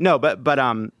can't. No,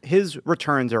 but his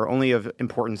returns are only of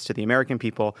importance to the American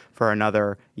people for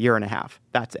another year and a half.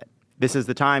 That's it. This is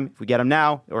the time. If we get him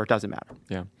now, or it doesn't matter.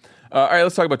 Yeah. All right.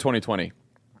 Let's talk about 2020.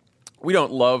 We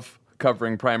don't love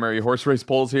covering primary horse race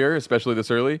polls here, especially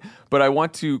this early. But I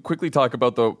want to quickly talk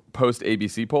about the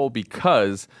post-ABC poll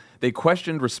because they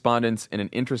questioned respondents in an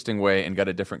interesting way and got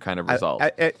a different kind of result.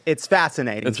 It's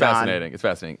fascinating, It's John. fascinating. It's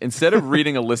fascinating. Instead of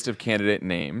reading a list of candidate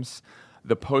names,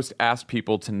 the Post asked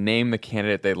people to name the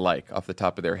candidate they like off the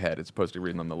top of their head as opposed to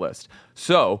reading them the list.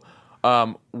 So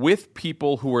with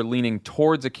people who were leaning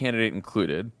towards a candidate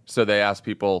included, so they asked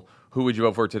people, who would you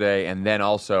vote for today? And then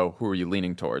also, who are you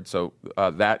leaning towards? So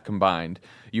that combined,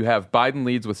 you have Biden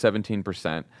leads with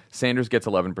 17%, Sanders gets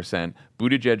 11%,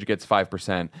 Buttigieg gets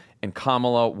 5%, and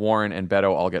Kamala, Warren, and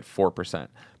Beto all get 4%.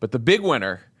 But the big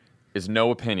winner is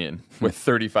no opinion with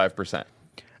 35%.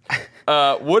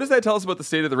 What does that tell us about the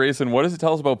state of the race, and what does it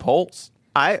tell us about polls?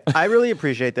 I really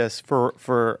appreciate this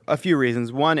for a few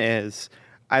reasons. One is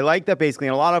I like that basically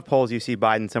in a lot of polls you see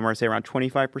Biden somewhere say around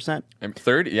 25%.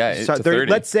 30, yeah, So to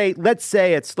 30. Let's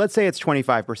say it's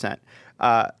 25%.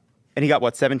 And he got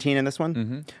what, 17 in this one?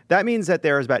 Mm-hmm. That means that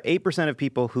there is about 8% of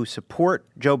people who support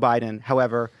Joe Biden,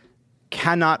 however,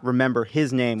 cannot remember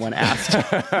his name when asked,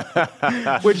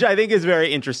 which I think is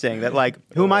very interesting. That like,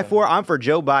 who am I for? I'm for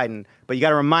Joe Biden, but you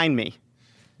got to remind me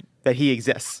that he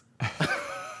exists.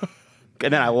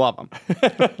 And then I love him.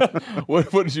 What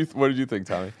did you think,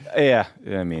 Tommy? Yeah,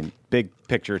 I mean, big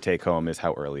picture take home is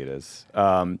how early it is.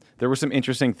 There were some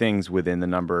interesting things within the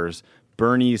numbers.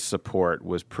 Bernie's support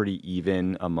was pretty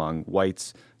even among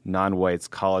whites, non-whites,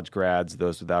 college grads,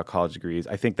 those without college degrees.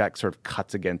 I think that sort of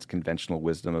cuts against conventional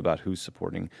wisdom about who's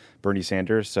supporting Bernie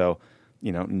Sanders. So,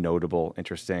 notable,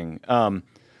 interesting.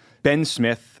 Ben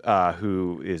Smith,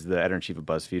 who is the editor-in-chief of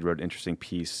BuzzFeed, wrote an interesting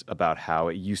piece about how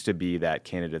it used to be that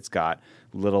candidates got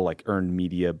little like earned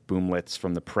media boomlets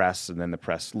from the press, and then the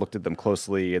press looked at them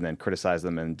closely and then criticized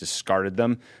them and discarded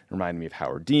them. It reminded me of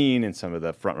Howard Dean and some of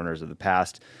the frontrunners of the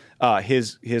past.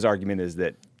 His argument is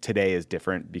that today is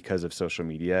different because of social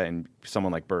media, and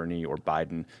someone like Bernie or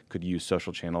Biden could use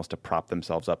social channels to prop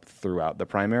themselves up throughout the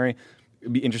primary.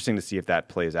 It'd be interesting to see if that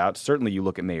plays out. Certainly, you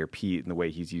look at Mayor Pete and the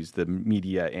way he's used the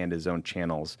media and his own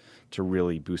channels to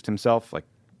really boost himself. Like,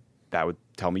 that would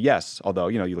tell me yes. Although,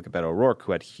 you look at Beto O'Rourke,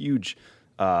 who had huge,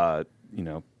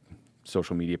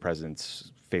 social media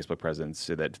presence, Facebook presence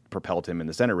that propelled him in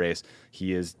the Senate race.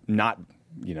 He is not,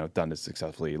 done as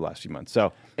successfully the last few months.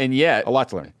 So, And yet, a lot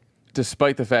to learn.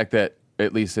 Despite the fact that,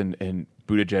 at least in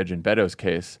Buttigieg and Beto's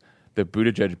case, the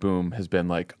Buttigieg boom has been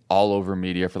like all over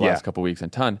media for the last couple of weeks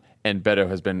and and Beto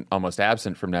has been almost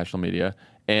absent from national media,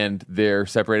 and they're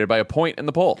separated by a point in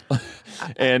the poll.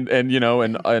 and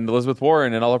Elizabeth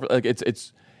Warren and all of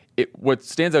what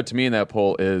stands out to me in that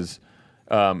poll is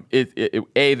that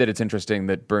it's interesting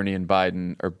that Bernie and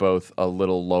Biden are both a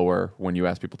little lower when you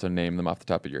ask people to name them off the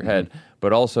top of your head,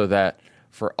 but also that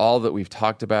for all that we've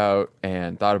talked about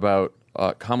and thought about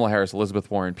Kamala Harris,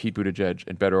 Elizabeth Warren, Pete Buttigieg,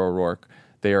 and Beto O'Rourke,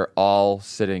 they are all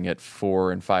sitting at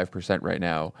 4% and 5% right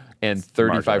now, and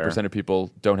 35% of people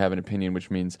don't have an opinion,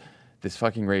 which means this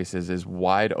fucking race is as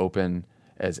wide open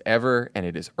as ever, and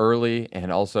it is early.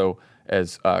 And also,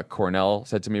 as Cornell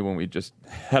said to me when we just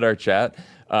had our chat,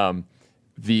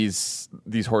 these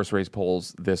horse race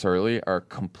polls this early are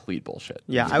complete bullshit.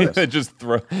 Yeah, I was just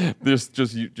throw. You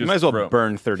might as well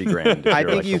burn $30,000. I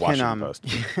think like you the Washington can. Post.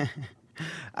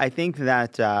 I think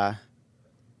that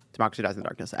Democracy Dies in the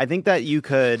Darkness. I think that you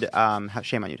could.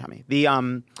 Shame on you, Tommy.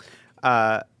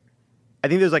 I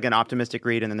think there's like an optimistic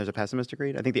read and then there's a pessimistic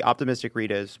read. I think the optimistic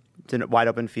read is it's a wide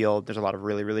open field. There's a lot of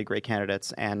really, really great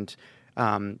candidates, and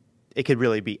it could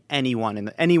really be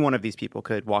anyone. Any one of these people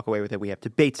could walk away with it. We have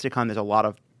debates to come. There's a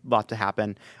lot to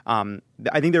happen. I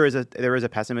think there is a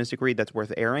pessimistic read that's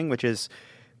worth airing, which is,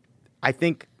 I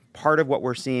think part of what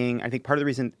we're seeing. I think part of the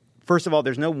reason, first of all,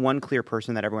 there's no one clear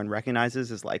person that everyone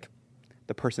recognizes as like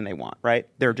the person they want, right?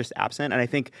 They're just absent. And I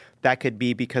think that could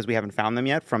be because we haven't found them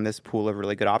yet from this pool of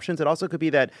really good options. It also could be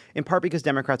that in part because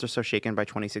Democrats are so shaken by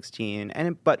 2016,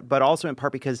 but also in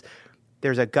part because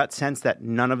there's a gut sense that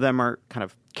none of them are kind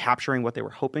of capturing what they were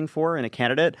hoping for in a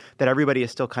candidate, that everybody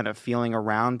is still kind of feeling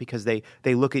around because they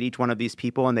look at each one of these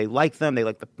people and they like them.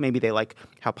 Maybe they like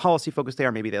how policy focused they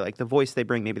are. Maybe they like the voice they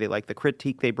bring. Maybe they like the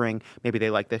critique they bring. Maybe they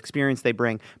like the experience they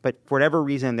bring. But for whatever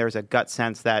reason, there's a gut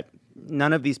sense that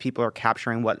none of these people are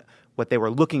capturing what what they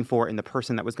were looking for in the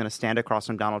person that was going to stand across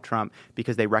from Donald Trump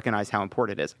because they recognize how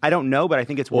important it is. I don't know, but I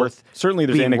think it's worth certainly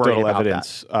there's being anecdotal worried about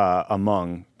evidence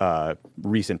among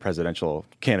recent presidential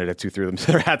candidates who threw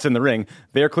their hats in the ring.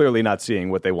 They're clearly not seeing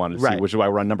what they wanted to see, which is why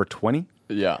we're on number 20.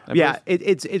 Yeah. Yeah,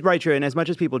 it's right, true. And as much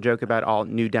as people joke about all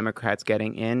new Democrats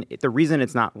getting in, the reason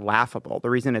it's not laughable, the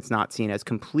reason it's not seen as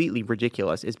completely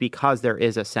ridiculous is because there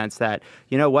is a sense that,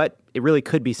 you know what, it really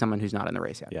could be someone who's not in the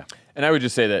race yet. Yeah. And I would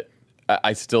just say that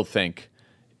I still think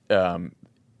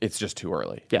it's just too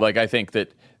early. Yeah. Like, I think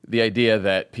that the idea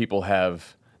that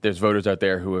there's voters out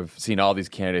there who have seen all these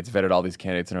candidates, vetted all these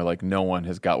candidates, and are like, no one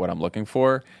has got what I'm looking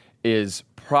for, is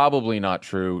probably not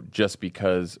true just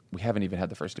because we haven't even had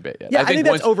the first debate yet. Yeah, I think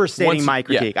that's overstating my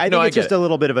critique. I think it's just a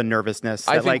little bit of a nervousness.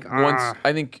 I think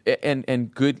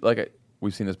good,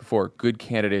 we've seen this before, good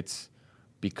candidates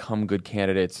become good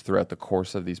candidates throughout the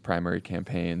course of these primary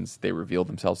campaigns. They reveal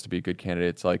themselves to be good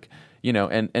candidates.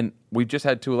 And we've just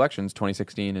had two elections,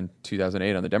 2016 and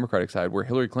 2008 on the Democratic side, where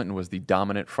Hillary Clinton was the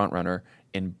dominant frontrunner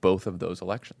in both of those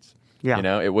elections.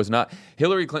 Yeah. It was not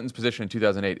Hillary Clinton's position in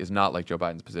 2008 is not like Joe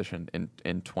Biden's position in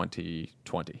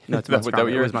 2020. No, it's much stronger.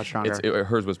 It was much stronger.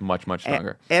 Hers was much, much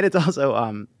stronger. And it's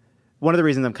also one of the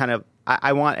reasons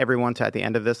I want everyone to, at the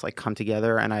end of this, come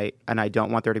together, and I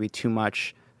don't want there to be too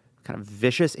much kind of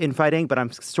vicious infighting, but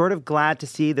I'm sort of glad to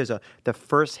see there's the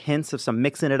first hints of some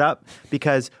mixing it up,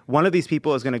 because one of these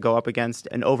people is going to go up against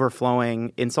an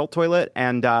overflowing insult toilet,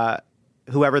 and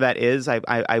whoever that is,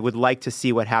 I would like to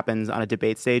see what happens on a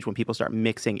debate stage when people start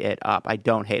mixing it up. I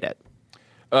don't hate it.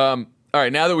 All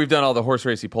right, now that we've done all the horse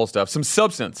racy poll stuff, some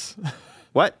substance.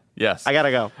 What? Yes. I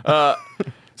gotta go.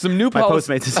 Some new My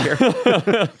Postmates is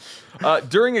here.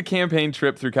 During a campaign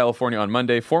trip through California on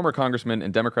Monday, former Congressman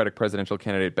and Democratic presidential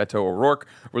candidate Beto O'Rourke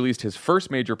released his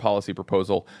first major policy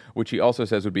proposal, which he also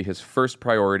says would be his first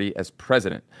priority as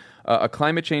president. A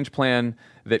climate change plan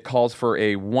that calls for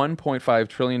a $1.5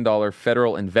 trillion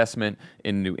federal investment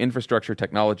in new infrastructure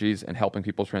technologies and helping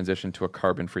people transition to a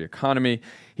carbon-free economy.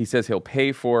 He says he'll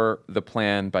pay for the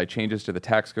plan by changes to the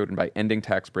tax code and by ending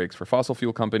tax breaks for fossil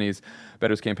fuel companies.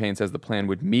 Beto's campaign says the plan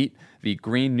would meet the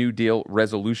Green New Deal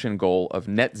resolution goal of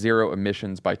net zero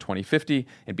emissions by 2050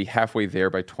 and be halfway there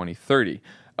by 2030.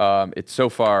 It's so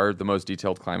far the most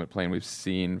detailed climate plan we've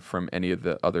seen from any of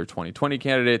the other 2020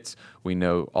 candidates. We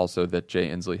know also that Jay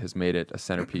Inslee has made it a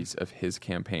centerpiece of his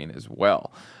campaign as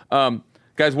well.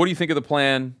 Guys, what do you think of the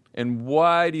plan, and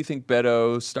why do you think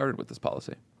Beto started with this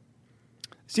policy?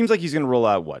 Seems like he's going to roll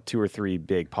out, 2 or 3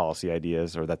 big policy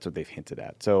ideas, or that's what they've hinted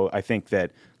at. So I think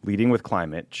that leading with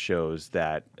climate shows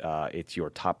that it's your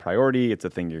top priority. It's a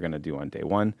thing you're going to do on day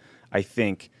one. I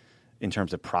think in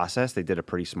terms of process, they did a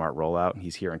pretty smart rollout.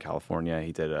 He's here in California.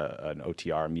 He did an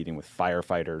OTR meeting with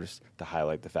firefighters to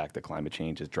highlight the fact that climate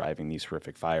change is driving these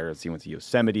horrific fires. He went to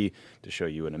Yosemite to show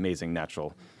you an amazing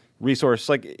natural resource.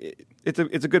 It's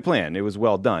a good plan. It was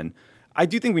well done. I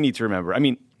do think we need to remember,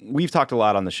 we've talked a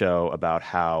lot on the show about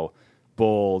how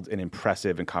bold and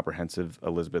impressive and comprehensive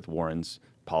Elizabeth Warren's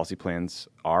policy plans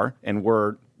are, and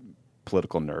we're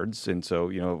political nerds, and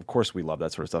so, of course we love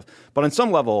that sort of stuff. But on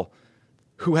some level,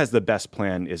 who has the best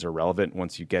plan is irrelevant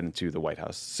once you get into the White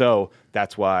House. So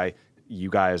that's why you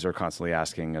guys are constantly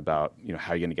asking about,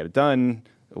 how you're going to get it done,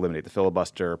 eliminate the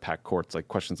filibuster, pack courts,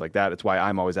 questions like that. It's why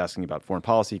I'm always asking about foreign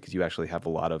policy, because you actually have a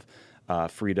lot of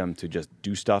freedom to just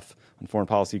do stuff on foreign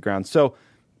policy grounds. So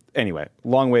anyway,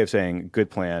 long way of saying good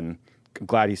plan. I'm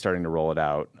glad he's starting to roll it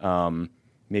out.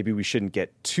 Maybe we shouldn't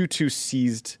get too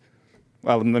seized.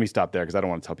 Well, let me stop there because I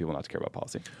don't want to tell people not to care about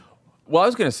policy. Well, I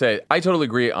was going to say, I totally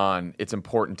agree on it's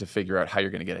important to figure out how you're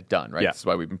going to get it done, right? Yeah. This is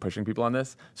why we've been pushing people on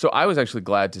this. So I was actually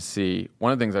glad to see,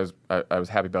 one of the things I was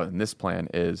happy about in this plan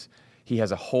is he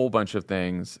has a whole bunch of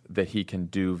things that he can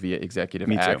do via executive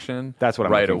Me too. action That's what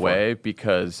I'm right looking away,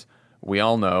 because we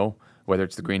all know, whether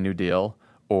it's the Green New Deal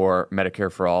or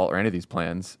Medicare for All or any of these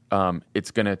plans,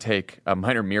 it's going to take a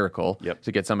minor miracle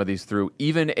to get some of these through,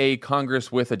 even a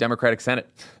Congress with a Democratic Senate.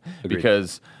 Agreed.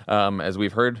 Because as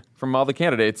we've heard from all the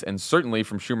candidates, and certainly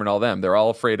from Schumer and all them, they're all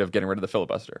afraid of getting rid of the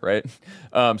filibuster, right?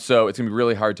 So it's going to be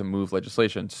really hard to move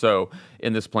legislation. So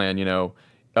in this plan,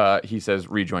 he says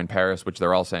rejoin Paris, which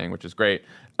they're all saying, which is great.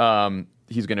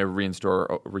 He's going to restore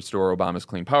Obama's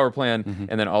Clean Power Plan. Mm-hmm.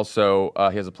 And then also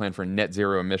he has a plan for net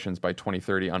zero emissions by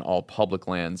 2030 on all public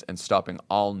lands and stopping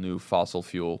all new fossil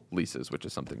fuel leases, which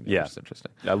is something that's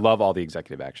interesting. I love all the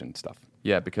executive action stuff.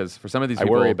 Yeah, because for some of these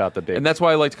people... I worry about the big... And that's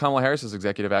why I liked Kamala Harris's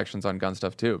executive actions on gun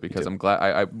stuff, too, because I'm glad...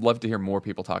 I'd love to hear more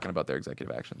people talking about their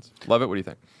executive actions. Love it. What do you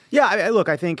think? Yeah, look,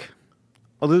 I think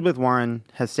Elizabeth Warren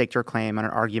has staked her claim on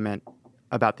an argument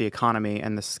about the economy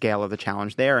and the scale of the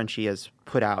challenge there, and she has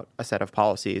put out a set of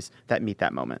policies that meet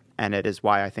that moment. And it is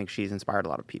why I think she's inspired a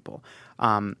lot of people.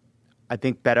 I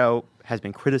think Beto has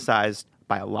been criticized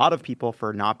by a lot of people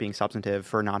for not being substantive,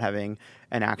 for not having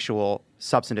an actual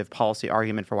substantive policy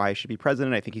argument for why he should be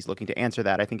president. I think he's looking to answer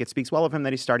that. I think it speaks well of him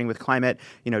that he's starting with climate.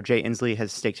 Jay Inslee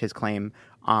has staked his claim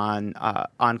on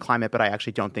climate, but I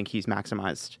actually don't think he's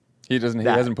maximized. He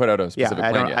hasn't put out a specific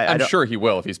plan yet. I'm sure he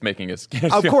will if he's making his.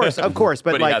 Of course,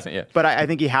 but he hasn't yet. But I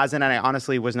think he hasn't, and I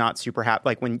honestly was not super happy.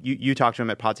 Like when you talked to him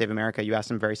at Pod Save America, you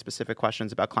asked him very specific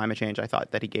questions about climate change. I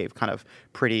thought that he gave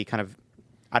pretty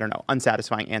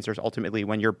unsatisfying answers. Ultimately,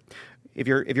 if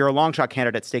you're a long shot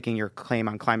candidate staking your claim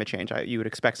on climate change, you would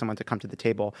expect someone to come to the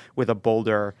table with a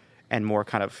bolder and more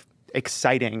kind of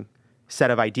exciting set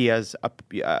of ideas,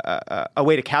 a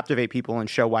way to captivate people and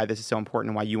show why this is so important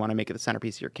and why you want to make it the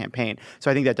centerpiece of your campaign. So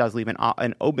I think that does leave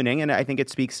an opening, and I think it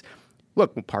speaks.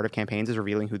 Look, part of campaigns is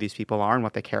revealing who these people are and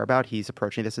what they care about. He's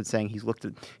approaching this and saying he's looked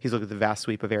at the vast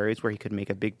sweep of areas where he could make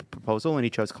a big proposal, and he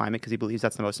chose climate because he believes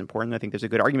that's the most important. I think there's a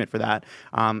good argument for that.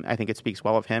 I think it speaks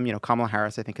well of him. Kamala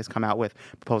Harris, I think, has come out with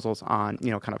proposals on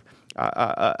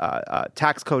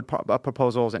tax code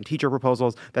proposals and teacher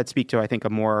proposals that speak to, I think, a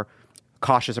more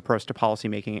cautious approach to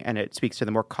policymaking, and it speaks to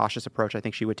the more cautious approach I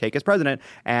think she would take as president.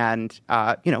 And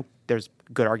there's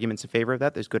good arguments in favor of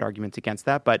that. There's good arguments against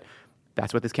that, but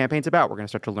that's what this campaign's about. We're going to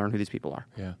start to learn who these people are.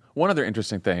 Yeah. One other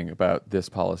interesting thing about this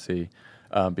policy,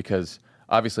 because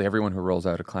obviously everyone who rolls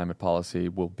out a climate policy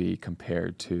will be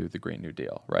compared to the Green New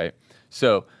Deal, right?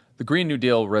 So the Green New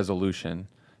Deal resolution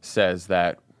says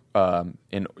that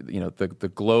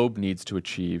the globe needs to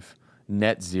achieve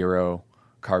net zero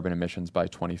carbon emissions by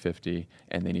 2050,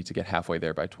 and they need to get halfway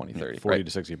there by 2030. 40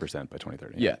 to 60% by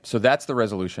 2030. Yeah, so that's the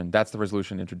resolution. That's the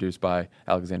resolution introduced by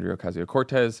Alexandria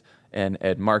Ocasio-Cortez and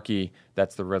Ed Markey.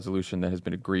 That's the resolution that has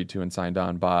been agreed to and signed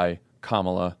on by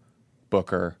Kamala,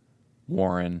 Booker,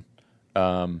 Warren,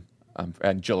 and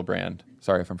Gillibrand.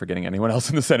 Sorry if I'm forgetting anyone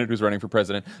else in the Senate who's running for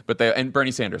president, and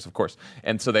Bernie Sanders, of course.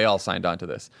 And so they all signed on to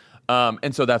this.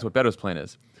 And so that's what Beto's plan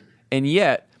is. And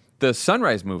yet, the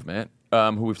Sunrise Movement,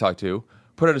 who we've talked to,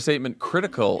 put out a statement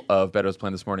critical of Beto's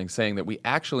plan this morning, saying that we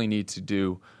actually need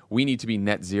to be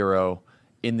net zero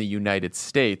in the United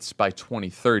States by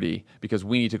 2030 because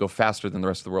we need to go faster than the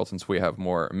rest of the world since we have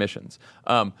more emissions,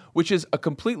 which is a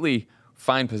completely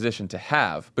fine position to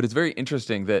have. But it's very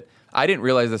interesting that I didn't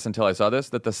realize this until I saw this,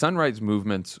 that the Sunrise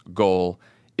Movement's goal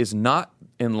is not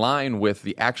in line with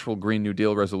the actual Green New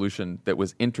Deal resolution that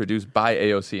was introduced by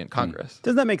AOC in Congress.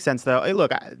 Doesn't that make sense, though? Hey,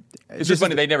 look, it's just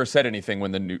funny. They never said anything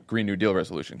when the Green New Deal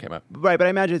resolution came up. Right, but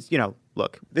I imagine it's,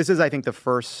 look, this is, I think, the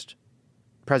first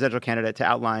presidential candidate to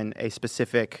outline a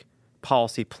specific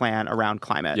policy plan around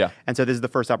climate. Yeah. And so this is the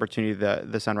first opportunity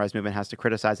the Sunrise Movement has to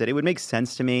criticize it. It would make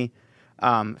sense to me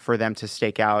for them to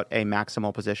stake out a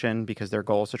maximal position because their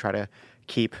goal is to try to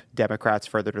keep Democrats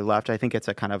further to the left. I think it's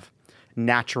a kind of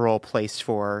natural place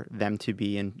for them to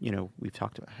be in. We've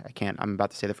talked about, I'm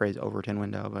about to say the phrase Overton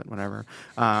window, but whatever.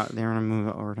 They're going to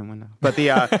move Overton window. But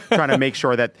trying to make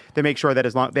sure that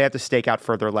as long they have to stake out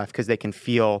further left because they can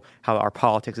feel how our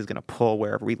politics is going to pull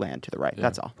wherever we land to the right. Yeah.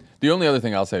 That's all. The only other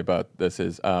thing I'll say about this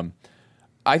is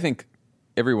I think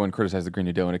everyone criticized the Green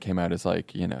New Deal when it came out as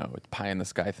it's pie in the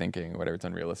sky thinking, whatever, it's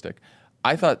unrealistic.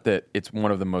 I thought that it's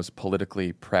one of the most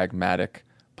politically pragmatic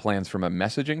plans from a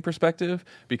messaging perspective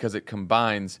because it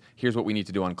combines here's what we need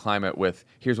to do on climate with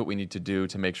here's what we need to do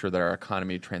to make sure that our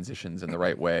economy transitions in the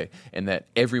right way and that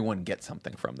everyone gets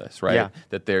something from this, right? Yeah.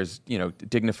 That there's,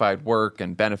 dignified work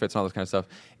and benefits and all this kind of stuff.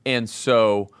 And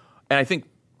I think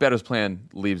Beto's plan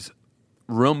leaves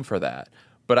room for that.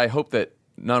 But I hope that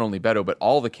not only Beto, but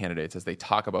all the candidates, as they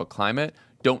talk about climate,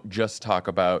 don't just talk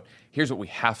about here's what we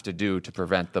have to do to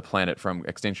prevent the planet from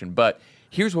extinction, but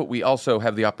here's what we also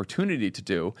have the opportunity to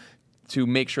do to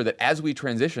make sure that as we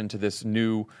transition to this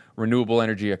new renewable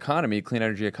energy economy, clean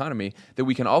energy economy, that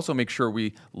we can also make sure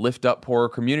we lift up poorer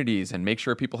communities and make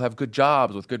sure people have good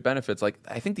jobs with good benefits. I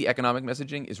think the economic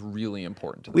messaging is really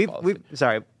important to the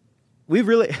policy. We've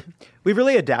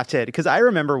really adapted because I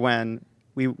remember when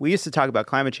we used to talk about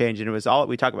climate change, and it was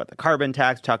we talk about the carbon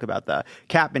tax, talk about the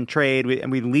cap and trade, and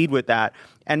we lead with that.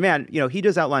 And man, he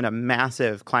just outlined a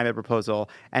massive climate proposal,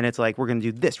 and it's like, we're going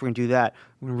to do this, we're going to do that,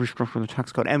 we're going to restructure the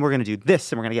tax code, and we're going to do this,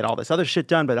 and we're going to get all this other shit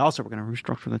done, but also we're going to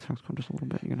restructure the tax code just a little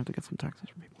bit. You're going to have to get some taxes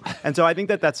from people. And so I think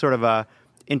that's sort of a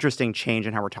interesting change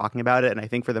in how we're talking about it. And I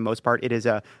think for the most part, it is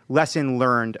a lesson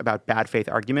learned about bad faith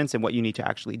arguments and what you need to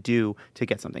actually do to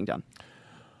get something done.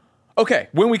 Okay,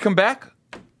 when we come back,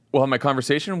 we'll have my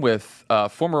conversation with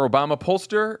former Obama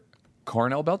pollster,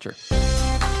 Cornell Belcher.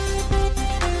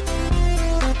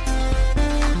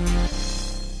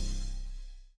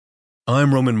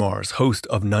 I'm Roman Mars, host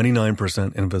of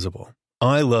 99% Invisible.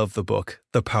 I love the book,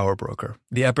 The Power Broker,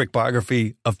 the epic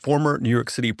biography of former New York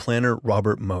City planner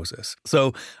Robert Moses.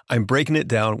 So I'm breaking it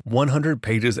down 100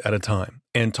 pages at a time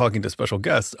and talking to special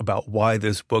guests about why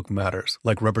this book matters,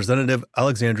 like Representative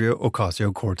Alexandria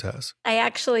Ocasio-Cortez. I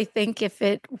actually think if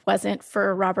it wasn't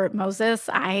for Robert Moses,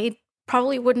 I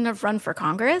probably wouldn't have run for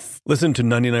Congress. Listen to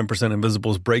 99%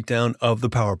 Invisible's breakdown of The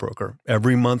Power Broker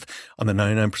every month on the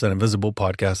 99% Invisible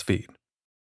podcast feed.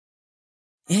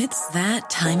 It's that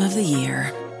time of the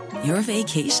year. Your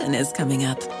vacation is coming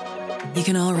up. You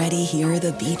can already hear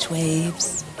the beach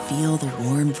waves, feel the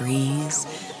warm breeze,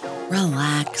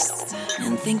 relax,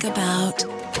 and think about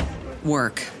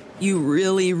work. You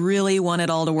really, really want it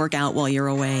all to work out while you're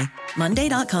away.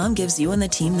 Monday.com gives you and the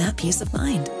team that peace of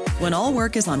mind. When all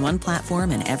work is on one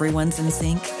platform and everyone's in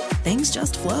sync, things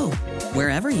just flow.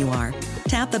 Wherever you are,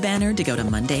 tap the banner to go to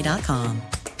Monday.com.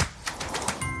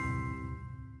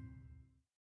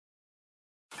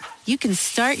 You can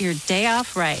start your day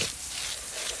off right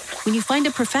when you find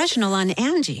a professional on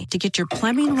Angie to get your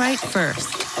plumbing right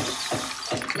first.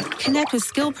 Connect with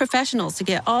skilled professionals to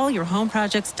get all your home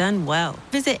projects done well.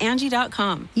 Visit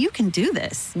Angie.com. You can do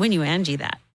this when you Angie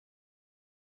that.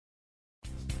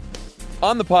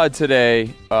 On the pod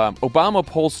today, Obama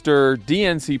pollster,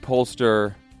 DNC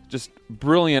pollster, just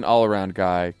brilliant all-around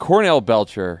guy, Cornell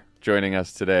Belcher, joining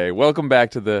us today. Welcome back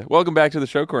to the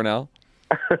show, Cornell.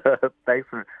 Thanks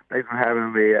for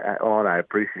having me on. I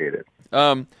appreciate it.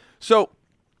 So,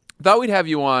 thought we'd have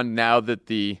you on now that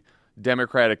the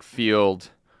Democratic field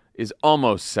is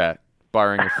almost set,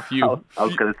 barring a few. I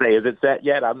was going to say, is it set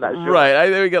yet? I'm not sure. Right, I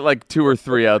think we got like 2 or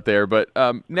 3 out there. But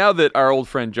now that our old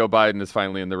friend Joe Biden is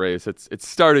finally in the race, it's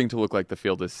starting to look like the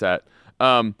field is set.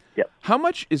 Yep. How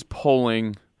much is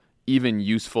polling even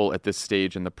useful at this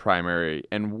stage in the primary?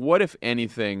 And what, if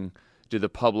anything, do the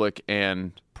public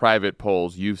and private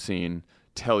polls you've seen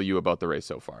tell you about the race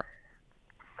so far?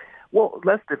 Well,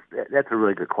 that's a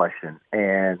really good question,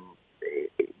 and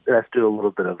let's do a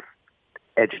little bit of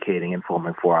educating,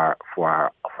 informing for our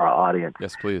audience.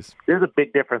 Yes, please. There's a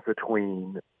big difference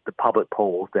between the public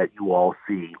polls that you all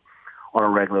see on a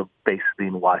regular basis,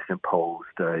 being Washington Post,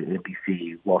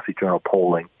 NBC, Wall Street Journal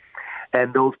polling,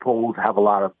 and those polls have a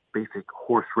lot of basic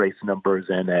horse race numbers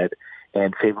in it,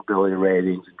 and favorability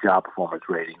ratings and job performance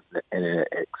ratings, and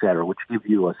et cetera, which give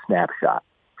you a snapshot.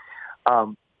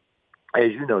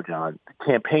 As you know, John,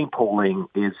 campaign polling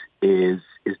is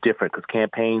different because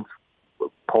campaigns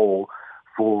poll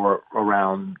for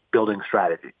around building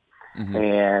strategy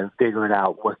and figuring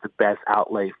out what's the best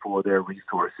outlay for their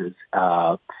resources.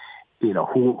 Who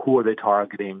are they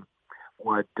targeting?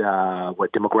 What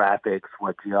demographics?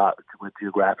 What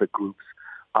geographic groups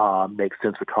make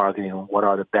sense for targeting, and what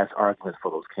are the best arguments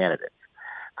for those candidates?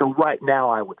 So right now,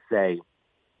 I would say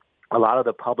a lot of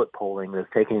the public polling that's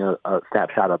taking a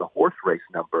snapshot of the horse race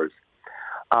numbers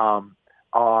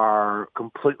are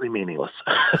completely meaningless,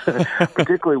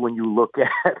 particularly when you look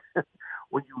at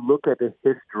the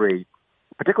history,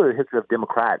 particularly the history of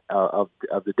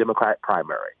the Democratic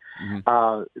primary.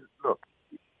 Look,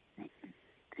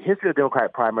 history of the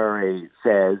Democratic primary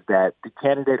says that the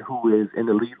candidate who is in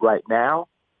the lead right now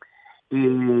is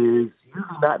usually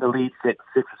not in the lead 6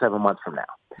 or 7 months from now.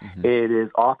 It is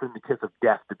often the kiss of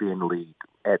death to be in the lead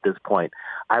at this point.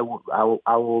 I will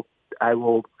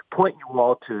point you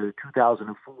all to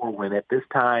 2004, when at this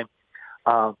time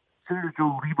Senator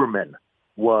Joe Lieberman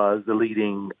was the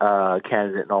leading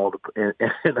candidate in all the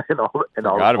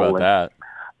Forgot about that.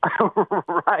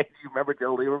 Right, you remember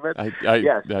Joe Lieberman?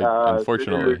 Yes.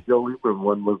 Unfortunately, Senator Joe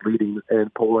Lieberman was leading in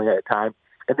polling at the time,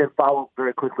 and then followed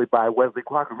very quickly by Wesley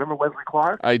Clark. Remember Wesley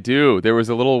Clark? I do. There was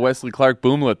a little Wesley Clark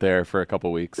boomlet there for a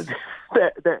couple weeks.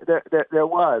 there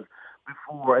was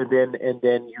before, and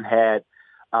then you had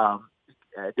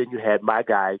my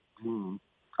guy Dean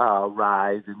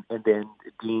rise, and then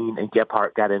Dean and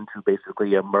Gephardt got into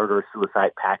basically a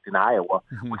murder-suicide pact in Iowa,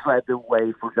 which led the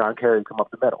way for John Kerry to come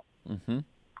up the middle.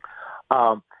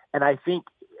 And I think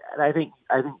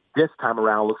this time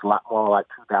around looks a lot more like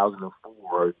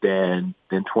 2004 than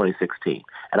 2016,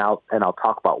 and I'll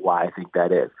talk about why I think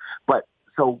that is. But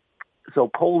so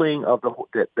polling of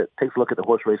that takes a look at the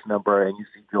horse race number, and you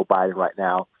see Joe Biden right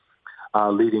now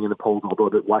leading in the polls, although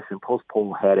the Washington Post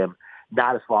poll had him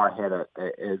not as far ahead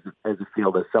as the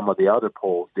field as some of the other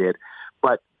polls did.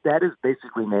 But that is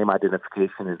basically name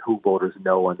identification and who voters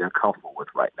know and they're comfortable with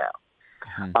right now.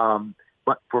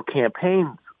 But for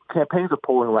campaigns are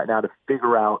polling right now to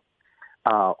figure out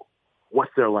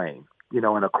what's their lane. In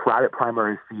a crowded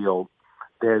primary field,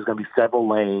 there's going to be several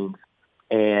lanes,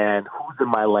 and who's in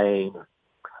my lane?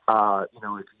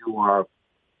 If you are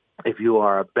If you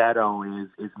are Beto,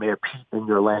 is Mayor Pete in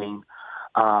your lane?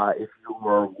 If you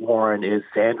are Warren, is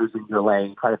Sanders in your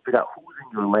lane? Try to figure out who's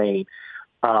in your lane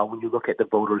when you look at the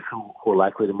voters who are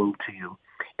likely to move to you.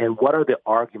 And what are the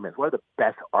arguments? What are the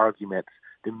best arguments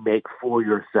to make for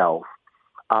yourself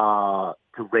to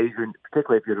raise your,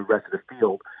 particularly if you're the rest of the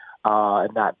field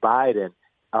and not Biden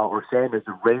or Sanders,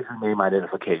 to raise your name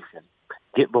identification,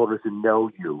 get voters to know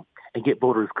you, and get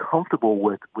voters comfortable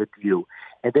with you.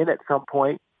 And then at some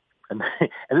point, and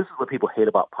this is what people hate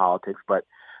about politics, but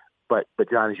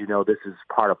John, as you know, this is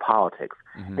part of politics.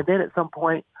 Mm-hmm. And then at some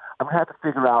point, I'm going to have to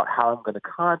figure out how I'm going to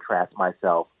contrast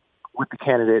myself with the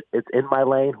candidate that's in my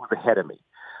lane who's ahead of me.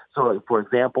 So, for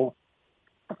example,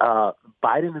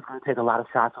 Biden is going to take a lot of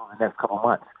shots over the next couple of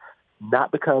months,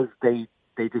 not because they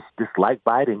just dislike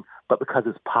Biden, but because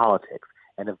it's politics.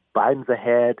 And if Biden's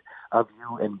ahead of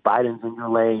you and Biden's in your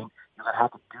lane, you're going to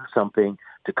have to do something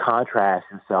to contrast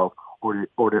yourself or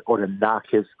to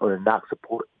knock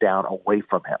support down away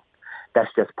from him. That's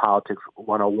just politics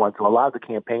 101. So a lot of the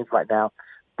campaigns right now,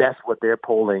 that's what their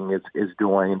polling is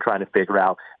doing and trying to figure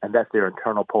out, and that's their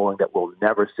internal polling that we'll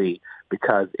never see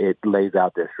because it lays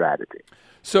out their strategy.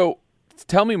 So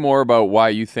tell me more about why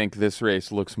you think this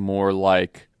race looks more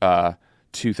like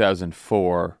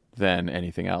 2004 than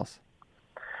anything else.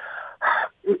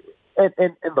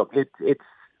 And look, it's.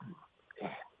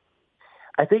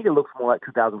 I think it looks more like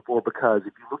 2004 because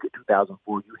if you look at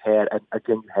 2004, you had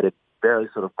a very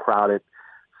sort of crowded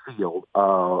field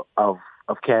of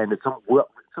candidates, some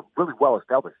really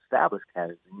well-established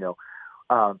candidates.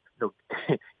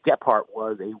 Gephardt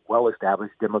was a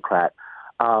well-established Democrat.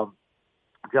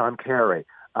 John Kerry,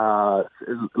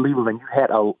 Lieberman. You had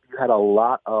a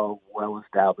lot of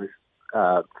well-established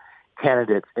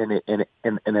candidates in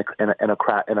a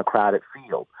crowded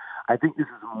field. I think this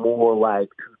is more like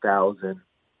 2000,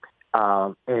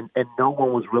 and no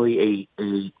one was really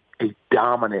a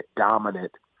dominant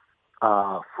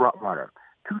front runner.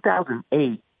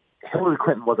 2008, Hillary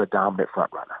Clinton was a dominant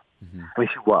front runner. Mm-hmm. I mean,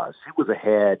 she was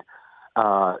ahead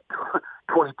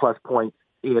 20 plus points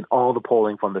in all the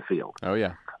polling from the field. Oh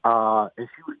yeah, and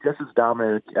she was just as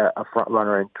dominant a front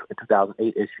runner in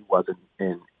 2008 as she was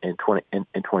in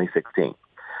 2016.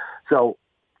 So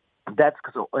that's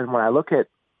because, and when I look at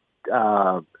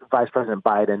Vice President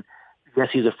Biden, yes,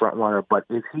 he's a front runner, but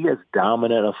is he as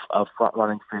dominant a front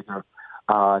running figure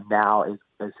now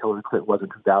as Hillary Clinton was in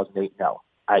 2008? No,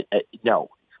 no,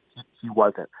 he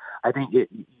wasn't. I think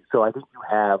so. I think you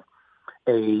have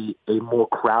a more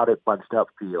crowded, bunched up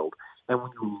field, and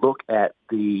when you look at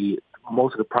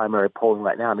most of the primary polling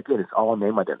right now, and again, it's all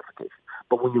name identification.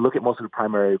 But when you look at most of the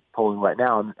primary polling right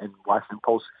now, and Washington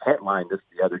Post headlined this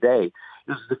the other day,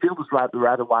 the field is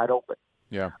rather wide open.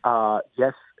 Yeah.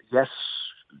 Yes,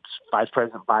 Vice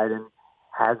President Biden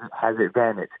has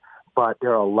advantage, but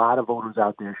there are a lot of voters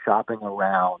out there shopping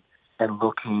around and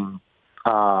looking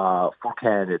for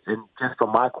candidates. And just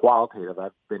from my qualitative,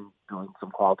 I've been doing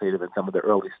some qualitative in some of the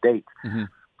early states. Mm-hmm.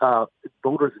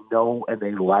 Voters know and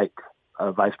they like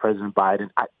Vice President Biden.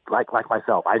 I like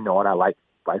myself. I know and I like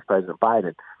Vice President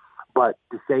Biden. But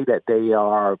to say that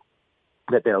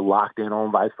they're locked in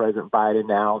on Vice President Biden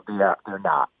now, they're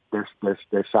not.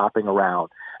 They're shopping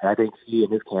around, and I think he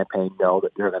and his campaign know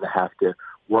that they're going to have to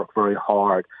work very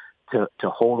hard to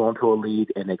hold on to a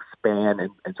lead and expand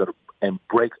and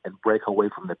break away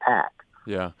from the pack.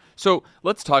 Yeah. So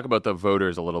let's talk about the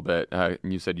voters a little bit.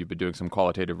 You said you've been doing some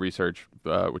qualitative research,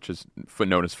 which is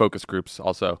known as focus groups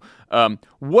also.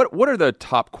 What are the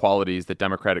top qualities that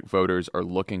Democratic voters are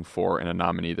looking for in a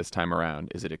nominee this time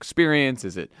around? Is it experience?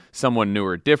 Is it someone new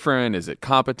or different? Is it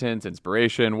competence,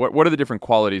 inspiration? What are the different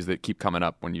qualities that keep coming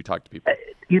up when you talk to people?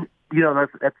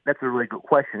 That's a really good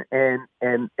question. And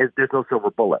there's no silver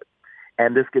bullet.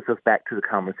 And this gets us back to the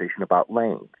conversation about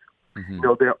lanes. Mm-hmm.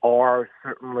 There are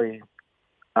certainly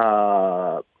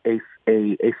a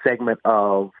segment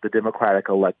of the Democratic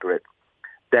electorate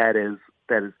that's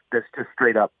just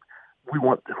straight up. We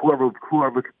want whoever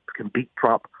can beat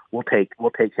Trump, we'll take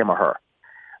him or her.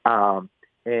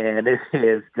 And it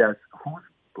is just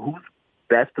who's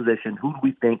best positioned. Who do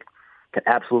we think can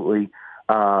absolutely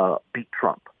beat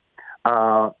Trump?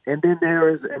 And then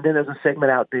there's a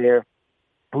segment out there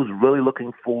who's really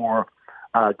looking for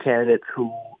candidates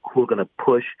who are going to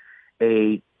push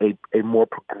a more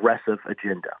progressive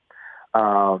agenda,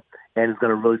 and is going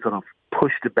to really sort of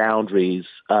push the boundaries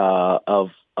of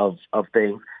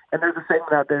things. And there's a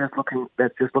segment out there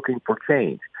that's just looking for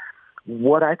change.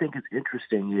 What I think is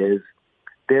interesting is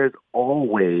there's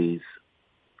always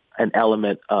an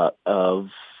element of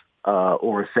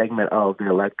or a segment of the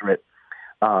electorate,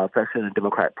 especially in the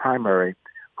Democratic primary,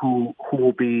 who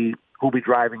who'll be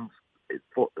driving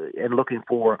for, and looking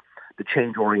for the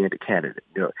change-oriented candidate.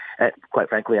 And quite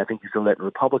frankly, I think you saw that in the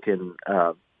Republican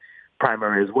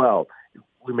primary as well.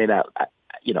 We may not,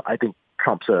 I think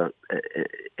Trump's an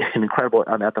incredible,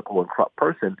 unethical, and corrupt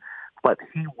person, but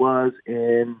he was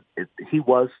to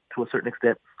a certain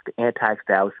extent the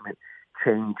anti-establishment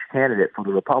change candidate for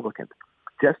the Republicans,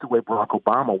 just the way Barack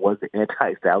Obama was the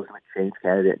anti-establishment change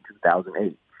candidate in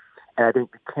 2008. And I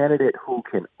think the candidate who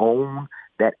can own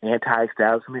that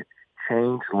anti-establishment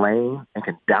change lane and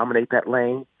can dominate that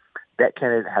lane, that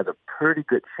candidate has a pretty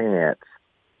good chance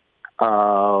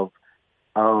of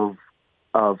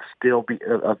still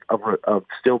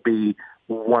be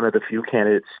one of the few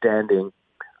candidates standing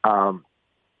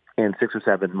in 6 or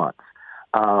 7 months.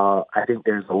 I think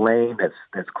there's a lane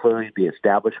that's clearly the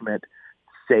establishment,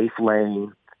 safe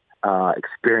lane,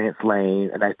 experience lane,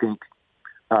 and I think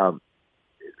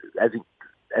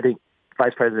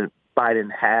Vice President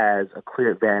Biden has a clear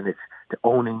advantage to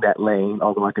owning that lane.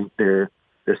 Although I think there's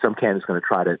some candidates going to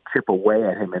try to chip away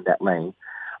at him in that lane,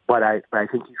 but I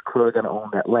think he's clearly going to own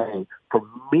that lane. For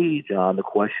me, John, the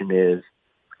question is,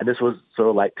 and this was sort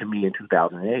of like to me in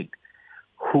 2008,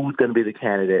 who's going to be the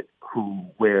candidate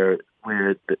where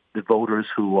the voters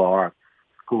who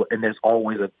and there's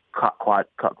always a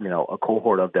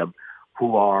cohort of them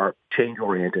who are change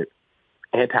oriented,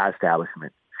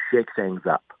 anti-establishment, shake things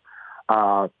up,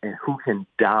 and who can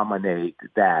dominate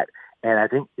that. And I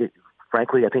think,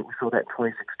 frankly, we saw that in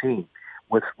 2016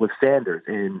 with Sanders.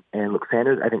 And look,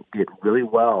 Sanders, I think, did really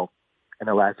well in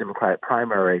the last Democratic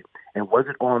primary. And was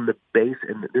it on the base?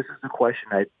 And this is the question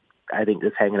I think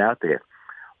that's hanging out there.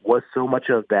 Was so much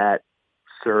of that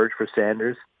surge for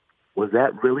Sanders, was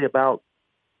that really about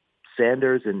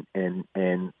Sanders and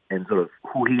sort of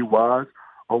who he was,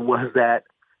 or was that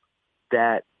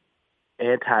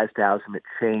anti-establishment,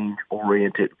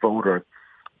 change-oriented voter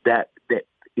that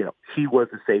he was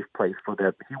a safe place for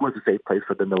them. He was a safe place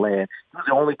for them to land. He was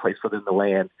the only place for them to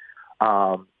land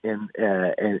and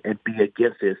be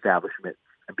against the establishment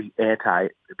and be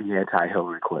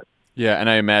anti-Hillary Clinton. Yeah, and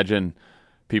I imagine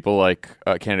people like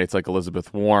candidates like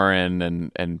Elizabeth Warren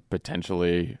and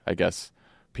potentially, I guess,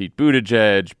 Pete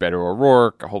Buttigieg, Beto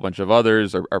O'Rourke, a whole bunch of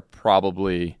others are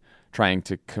probably trying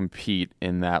to compete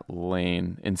in that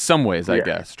lane in some ways, I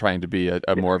guess, trying to be a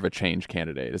more of a change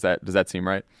candidate. Does that seem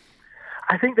right?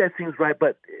 I think that seems right,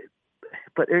 but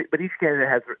each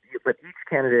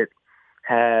candidate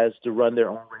has to run their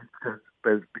own race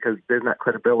because there's not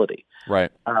credibility.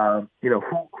 Right.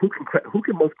 Who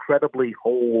can most credibly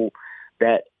hold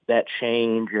that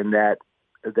change and that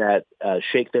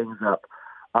shake things up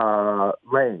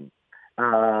lane,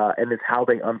 and it's how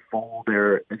they unfold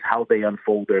their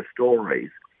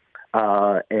stories,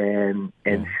 and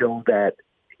show that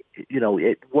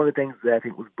one of the things that I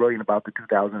think was brilliant about the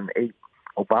 2008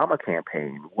 Obama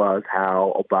campaign was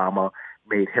how Obama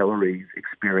made Hillary's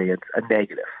experience a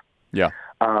negative. Yeah.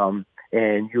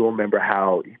 And you'll remember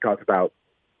how he talked about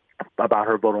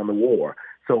her vote on the war.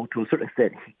 So to a certain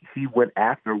extent, he went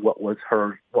after what was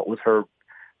her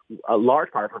a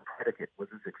large part of her predicate was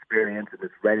this experience and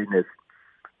this readiness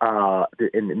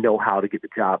and know how to get the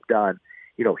job done.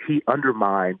 He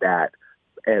undermined that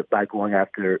by going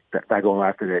after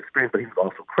the experience, but he was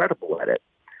also credible at it.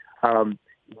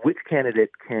 Which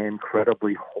candidate can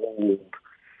credibly hold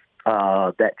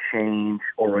that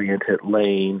change-oriented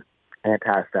lane,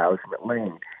 anti-establishment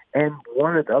lane? And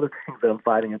one of the other things that I'm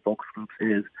finding in focus groups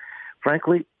is,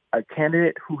 frankly, a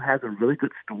candidate who has a really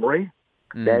good story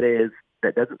that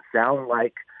doesn't sound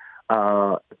like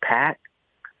Pat.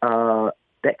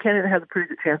 That candidate has a pretty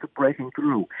good chance of breaking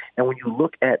through. And when you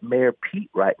look at Mayor Pete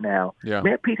right now,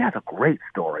 Mayor Pete has a great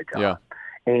story, John. Yeah.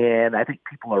 And I think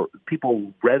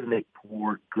people resonate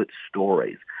toward good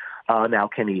stories. Now,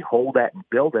 can he hold that and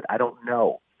build it? I don't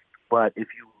know. But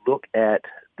if you look at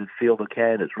the field of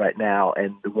candidates right now,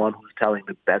 and the one who's telling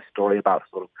the best story about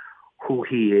sort of who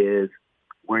he is,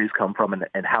 where he's come from,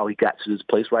 and how he got to this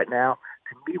place right now,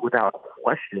 to me, without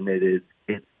question,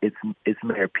 it's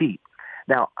Mayor Pete.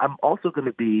 Now, I'm also going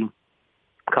to be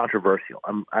controversial.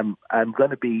 I'm going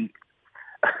to be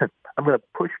I'm going to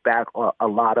push back a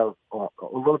little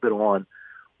bit on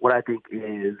what I think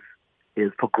is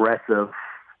progressive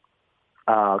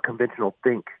conventional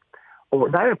think, or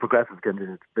not even progressive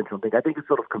conventional think. I think it's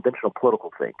sort of conventional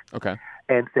political think. Okay.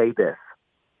 And say this: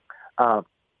 are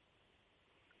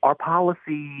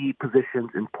policy positions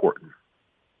important?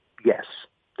 Yes,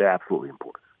 they're absolutely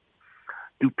important.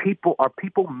 Are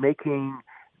people making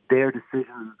their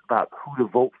decisions about who to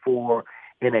vote for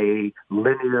in a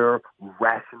linear,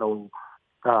 rational,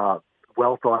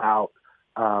 well thought out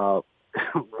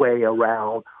way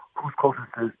around who's closest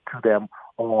to them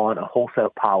on a whole set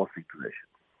of policy positions.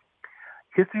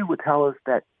 History would tell us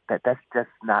that that's just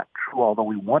not true, although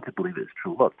we want to believe it's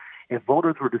true. Look, if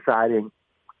voters were deciding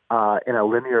in a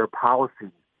linear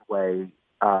policy way,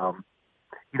 Al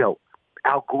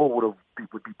Gore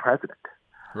would be president.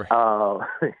 Right.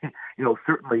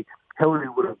 Certainly Hillary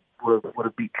would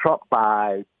have beat Trump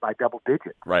by double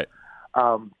digits. Right.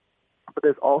 But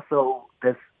there's also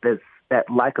that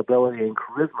likability and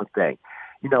charisma thing.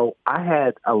 I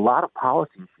had a lot of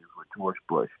policy issues with George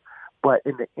Bush, but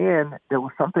in the end, there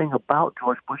was something about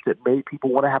George Bush that made people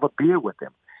want to have a beer with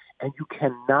him. And you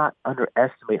cannot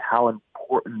underestimate how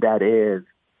important that is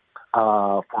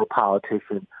for a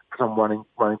politician, for someone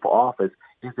running for office,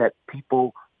 is that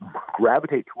people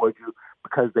gravitate towards you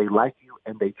because they like you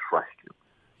and they trust you.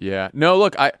 Yeah. No,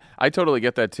 look, I totally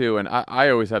get that too. And I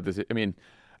always have this, I mean,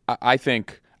 I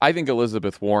think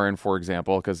Elizabeth Warren, for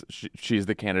example, because she's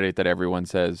the candidate that everyone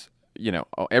says,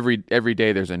 every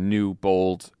day there's a new,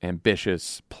 bold,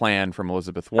 ambitious plan from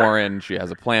Elizabeth Warren. She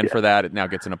has a plan for that. It now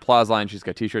gets an applause line. She's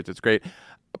got T-shirts. It's great.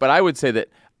 But I would say that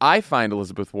I find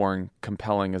Elizabeth Warren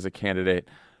compelling as a candidate,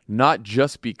 not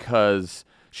just because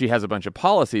she has a bunch of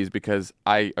policies, because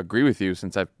I agree with you,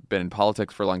 since I've been in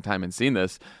politics for a long time and seen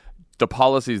this, the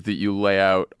policies that you lay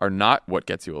out are not what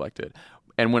gets you elected.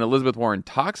 And when Elizabeth Warren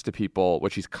talks to people,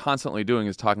 what she's constantly doing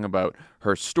is talking about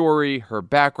her story, her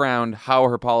background, how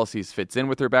her policies fits in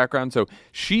with her background. So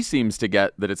she seems to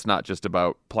get that it's not just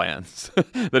about plans,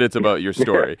 that it's about your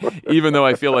story. Even though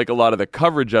I feel like a lot of the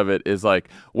coverage of it is like,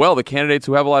 well, the candidates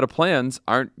who have a lot of plans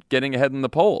aren't getting ahead in the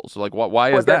polls. Like,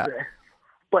 why is that?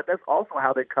 But that's also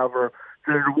how they cover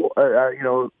Senator,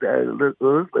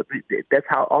 Elizabeth. That's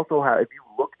how if you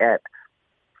look at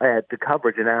the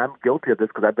coverage, and I'm guilty of this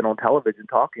because I've been on television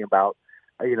talking about,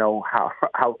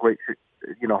 how great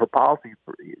her policies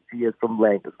she is from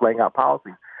laying out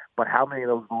policies. But how many of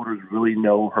those voters really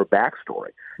know her backstory?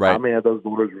 Right. How many of those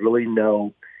voters really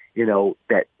know,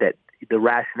 that the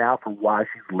rationale for why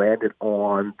she's landed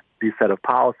on this set of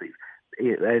policies?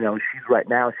 She's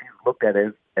looked at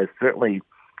as certainly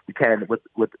the candidate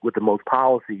with the most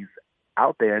policies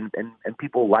out there, and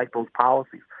people like those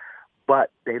policies,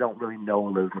 but they don't really know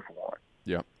Elizabeth Warren.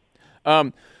 Yeah.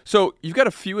 So you've got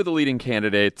a few of the leading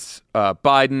candidates,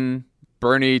 Biden,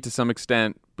 Bernie to some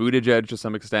extent, Buttigieg to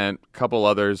some extent, a couple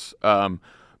others,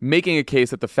 making a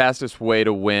case that the fastest way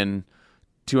to win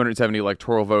 270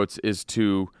 electoral votes is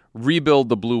to rebuild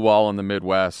the blue wall in the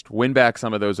Midwest, win back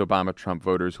some of those Obama-Trump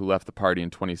voters who left the party in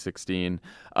 2016.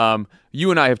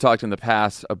 You and I have talked in the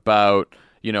past about,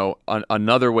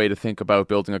 another way to think about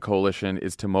building a coalition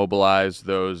is to mobilize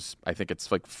those, I think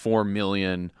it's like 4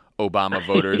 million Obama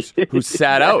voters who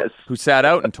sat out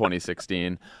in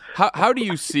 2016. How do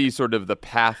you see sort of the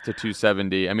path to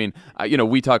 270? I mean,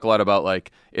 we talk a lot about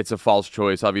like it's a false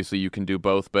choice. Obviously, you can do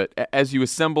both. But as you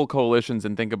assemble coalitions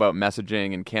and think about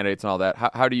messaging and candidates and all that,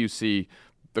 how do you see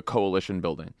the coalition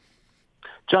building?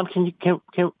 John, can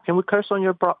we curse on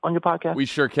your podcast? We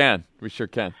sure can.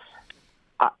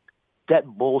 That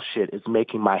bullshit is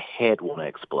making my head want to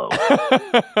explode.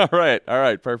 All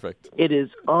right, perfect. It is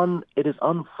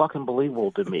unfucking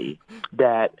believable to me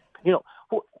that who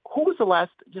was the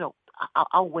last?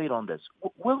 I'll wait on this.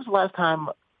 When was the last time,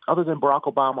 other than Barack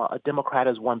Obama, a Democrat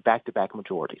has won back-to-back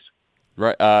majorities?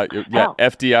 Right.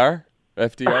 FDR. I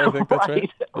think that's right.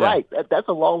 Right. That's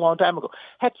a long, long time ago.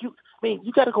 Heck, you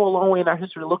got to go a long way in our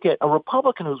history to look at a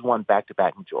Republican who's won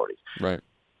back-to-back majorities. Right.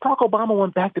 Barack Obama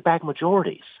won back-to-back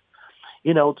majorities.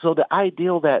 So the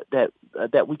ideal that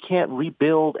we can't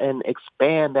rebuild and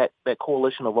expand that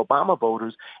coalition of Obama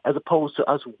voters, as opposed to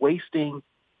us waste is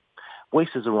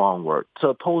the wrong word. So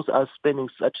opposed to us spending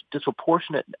such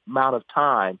disproportionate amount of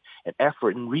time and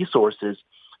effort and resources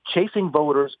chasing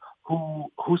voters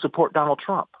who support Donald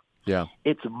Trump. Yeah.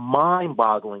 It's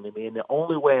mind-boggling to me. And the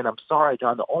only way, and I'm sorry,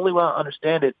 John, the only way I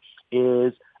understand it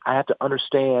is I have to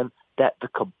understand that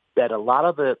that a lot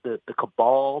of the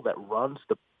cabal that runs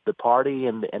the party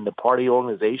and the party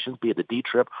organizations, be it the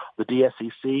D-TRIP, the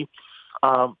DSCC,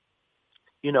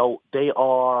 they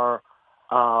are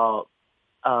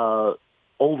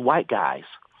old white guys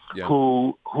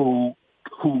who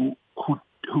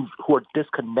are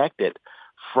disconnected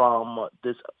from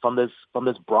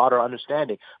this broader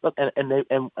understanding. Look,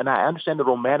 and I understand the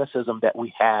romanticism that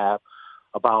we have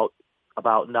about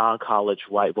non-college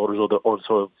white voters or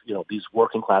sort of these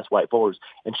working class white voters.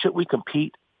 And should we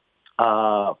compete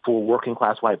for working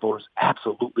class white voters?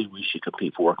 Absolutely, we should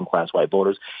compete for working class white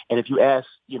voters. And if you ask,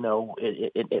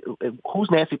 who's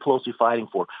Nancy Pelosi fighting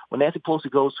for? When Nancy Pelosi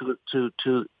goes to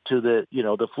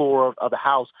the floor of the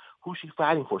House, who's she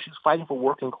fighting for? She's fighting for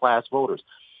working class voters.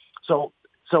 So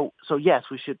So yes,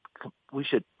 we should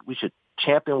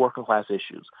champion working class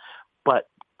issues, but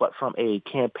from a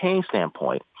campaign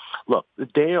standpoint, look,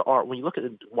 when you look at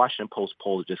the Washington Post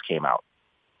poll that just came out,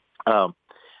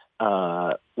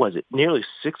 was it nearly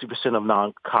 60% of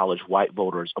non-college white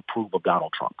voters approve of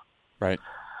Donald Trump? Right.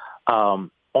 On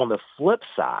the flip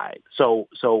side, so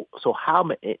how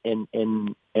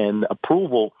in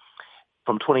approval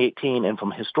from 2018 and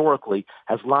from historically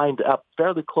has lined up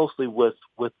fairly closely with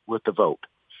the vote.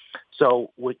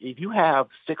 So if you have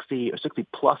 60 or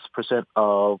 60+%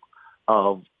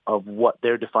 of what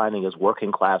they're defining as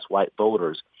working class white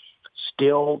voters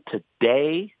still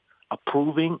today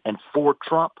approving and for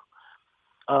Trump,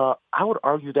 I would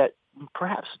argue that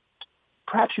perhaps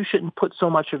you shouldn't put so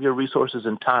much of your resources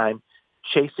and time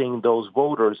chasing those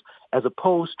voters, as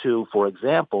opposed to, for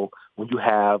example, when you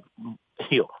have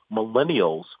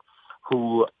millennials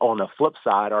who, on the flip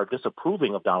side, are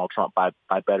disapproving of Donald Trump by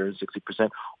better than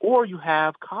 60%, or you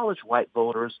have college white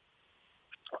voters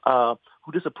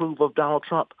who disapprove of Donald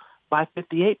Trump by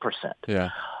 58%. Yeah.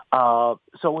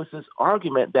 So it's this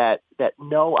argument that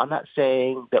no, I'm not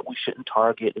saying that we shouldn't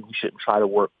target and we shouldn't try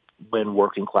to win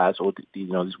working class or these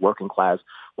working class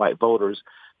white voters,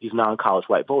 these non-college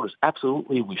white voters.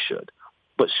 Absolutely, we should.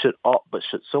 But should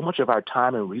so much of our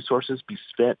time and resources be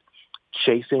spent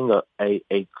chasing a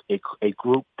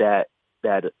group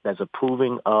that's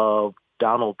approving of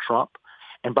Donald Trump?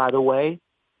 And by the way,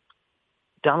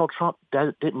 Donald Trump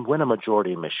didn't win a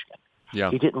majority in Michigan. Yeah.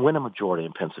 He didn't win a majority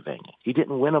in Pennsylvania. He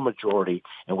didn't win a majority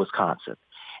in Wisconsin.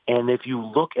 And if you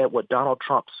look at what Donald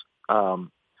Trump's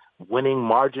winning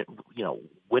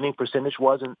percentage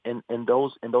was in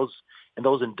those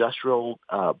industrial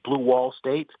blue wall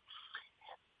states,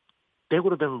 they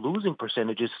would have been losing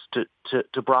percentages to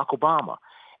Barack Obama.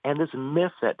 And this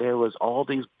myth that there was all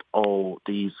these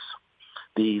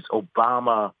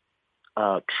Obama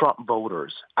Trump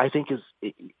voters, I think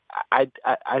I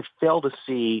fail to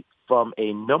see from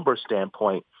a number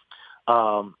standpoint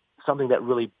something that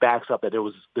really backs up that there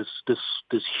was this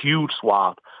huge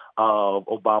swath of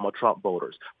Obama Trump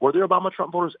voters. Were there Obama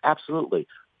Trump voters? Absolutely,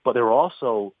 but there were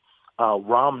also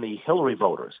Romney Hillary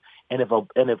voters. And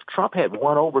if Trump had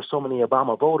won over so many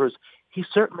Obama voters, he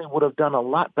certainly would have done a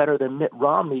lot better than Mitt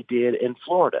Romney did in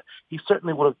Florida. He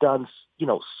certainly would have done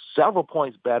several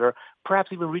points better,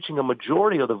 perhaps even reaching a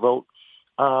majority of the vote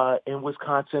in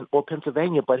Wisconsin or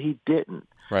Pennsylvania, but he didn't.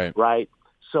 Right.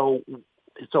 So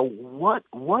what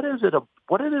is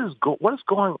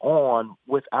going on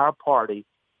with our party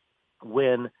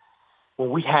when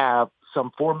we have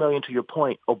some 4 million, to your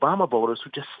point, Obama voters who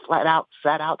just flat out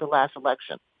sat out the last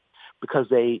election because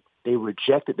they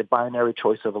rejected the binary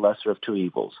choice of a lesser of two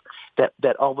evils?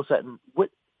 That all of a sudden,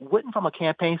 wouldn't from a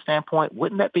campaign standpoint,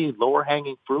 wouldn't that be lower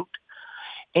hanging fruit?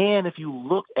 And if you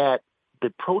look at the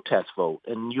protest vote,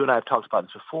 and you and I have talked about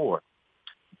this before,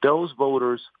 those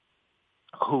voters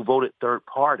who voted third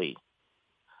party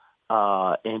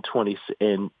in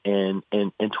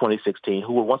 2016,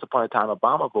 who were once upon a time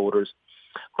Obama voters,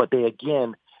 but they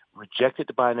again rejected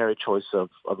the binary choice of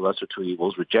lesser two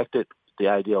evils, rejected the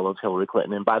ideal of Hillary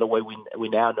Clinton. And by the way, we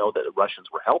now know that the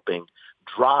Russians were helping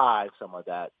drive some of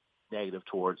that negative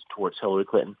towards Hillary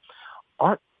Clinton.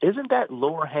 Isn't that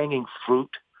lower hanging fruit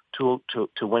to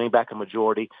winning back a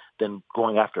majority than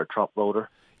going after a Trump voter?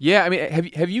 Yeah, I mean,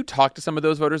 have you talked to some of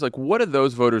those voters? Like, what are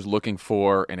those voters looking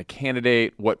for in a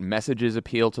candidate? What messages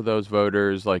appeal to those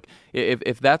voters? Like,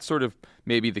 if that's sort of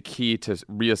maybe the key to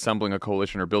reassembling a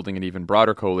coalition or building an even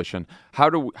broader coalition,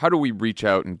 how do we reach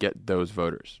out and get those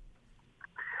voters?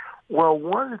 Well,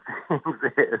 one of the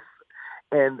things is,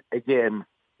 and again,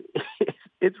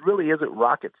 it really isn't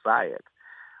rocket science.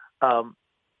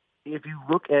 If you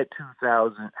look at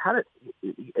 2000,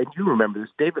 and you remember this,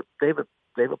 David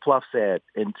Plouffe said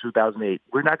in 2008,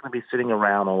 we're not going to be sitting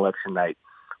around on election night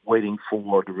waiting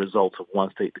for the results of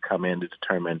one state to come in to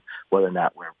determine whether or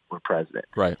not we're president.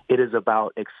 Right. It is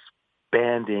about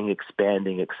expanding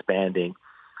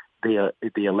the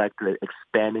electorate,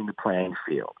 expanding the playing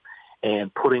field,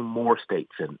 and putting more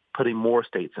states in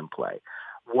play.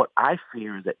 What I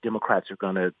fear is that Democrats are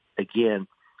going to, again,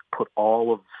 put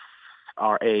all of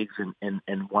our eggs in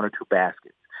one or two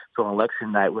baskets. So on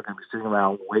election night, we're going to be sitting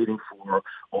around waiting for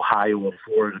Ohio and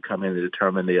Florida to come in to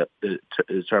determine the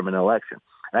election.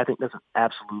 And I think that's an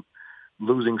absolute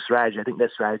losing strategy. I think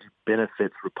that strategy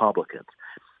benefits Republicans,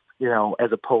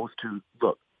 as opposed to,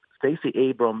 look, Stacey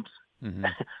Abrams. Mm-hmm.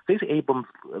 Stacey Abrams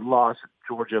lost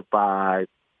Georgia by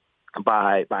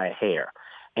a hair,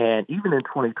 and even in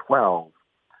 2012,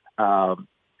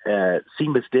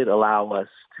 CMS did allow us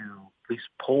to at least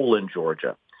poll in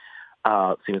Georgia.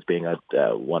 CMS being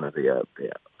one of the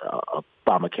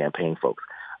Obama campaign folks.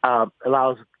 I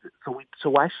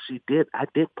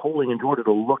did polling in Georgia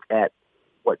to look at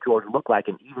what Georgia looked like,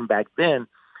 and even back then,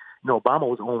 Obama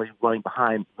was only running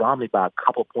behind Romney by a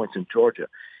couple of points in Georgia,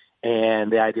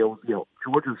 and the idea was,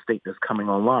 Georgia's a state that's coming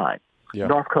online. Yeah.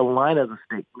 North Carolina is a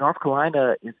state. North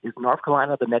Carolina is North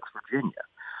Carolina the next Virginia.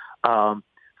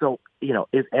 So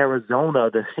is Arizona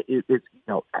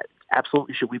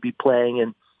absolutely should we be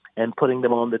playing and putting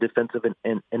them on the defensive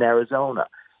in Arizona?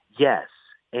 Yes,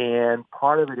 and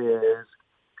part of it is,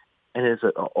 and it's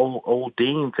an old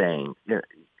Dean thing.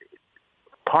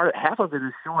 Half of it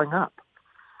is showing up.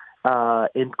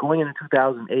 In going into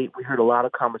 2008, we heard a lot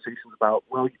of conversations about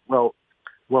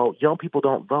young people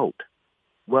don't vote.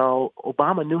 Well,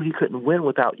 Obama knew he couldn't win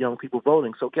without young people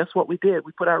voting. So guess what we did?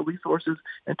 We put our resources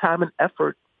and time and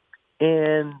effort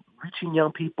in reaching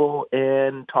young people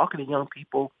and talking to young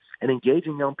people and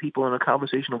engaging young people in a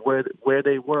conversation of where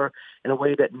they were in a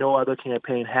way that no other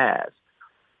campaign has.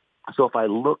 So if I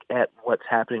look at what's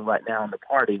happening right now in the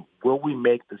party, will we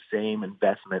make the same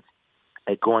investments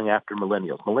at going after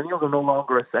millennials? Millennials are no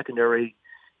longer a secondary,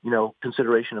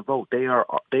 consideration of vote. They are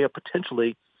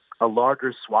potentially a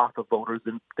larger swath of voters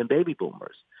than baby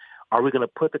boomers. Are we going to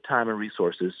put the time and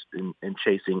resources in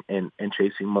chasing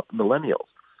millennials?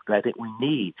 And I think we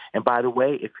need. And by the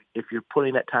way, if you're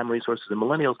putting that time and resources in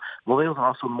millennials are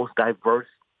also the most diverse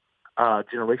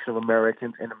generation of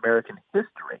Americans in American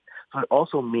history. So it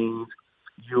also means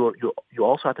you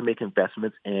also have to make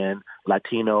investments in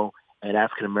Latino and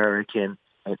African American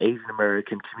and Asian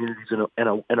American communities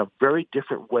in a very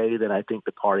different way than I think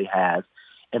the party has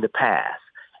in the past.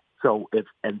 So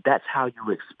and that's how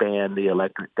you expand the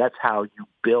electorate. That's how you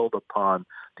build upon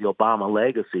the Obama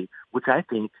legacy, which I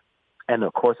think, and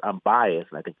of course I'm biased,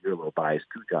 and I think you're a little biased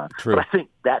too, John. True. But I think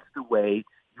that's the way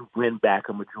you win back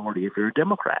a majority if you're a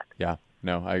Democrat. Yeah,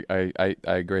 no, I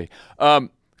agree.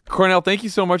 Cornel, thank you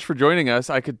so much for joining us.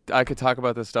 I could talk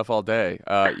about this stuff all day.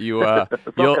 So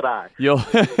could I. You'll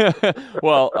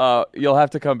have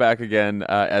to come back again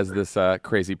as this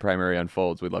crazy primary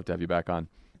unfolds. We'd love to have you back on.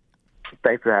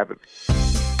 Thanks for having me.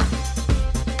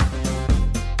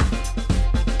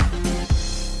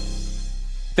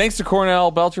 Thanks to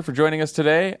Cornel Belcher for joining us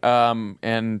today,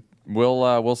 and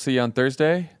we'll see you on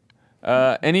Thursday.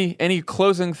 Any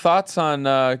closing thoughts on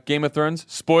Game of Thrones?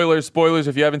 Spoilers.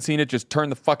 If you haven't seen it, just turn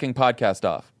the fucking podcast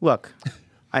off. Look,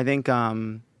 I think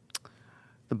the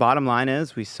bottom line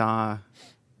is we saw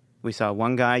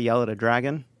one guy yell at a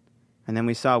dragon, and then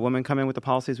we saw a woman come in with the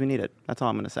policies we needed. That's all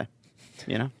I'm going to say.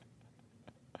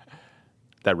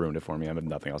 That ruined it for me. I have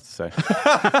nothing else to say.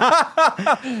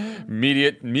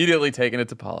 Immediately taking it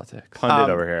to politics.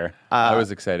 Pundit over here. I was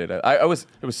excited. It was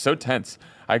so tense.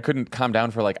 I couldn't calm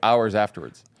down for like hours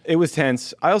afterwards. It was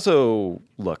tense. I also,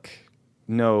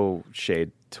 no shade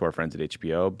to our friends at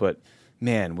HBO, but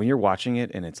man, when you're watching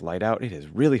it and it's light out, it is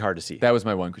really hard to see. That was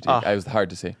my one critique. It was hard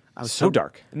to see. It was so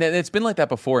dark. And it's been like that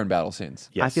before in battle scenes.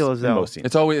 Yes, I feel as though most scenes.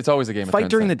 It's always a Game of Thrones fight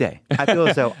during thing. the day. I feel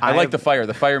as though I like the fire.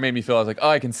 The fire made me feel, I was like, oh,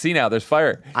 I can see now. There's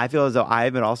fire. I feel as though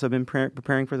I've also been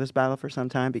preparing for this battle for some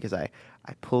time because I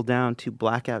pulled down 2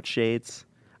 blackout shades.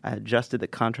 I adjusted the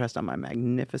contrast on my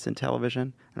magnificent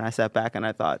television, and I sat back and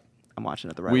I thought, I'm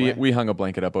watching it the right way. We hung a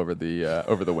blanket up over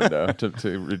the window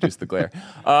to reduce the glare.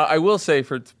 I will say,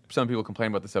 for some people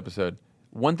complaining about this episode,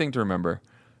 one thing to remember: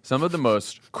 some of the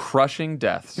most crushing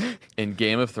deaths in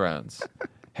Game of Thrones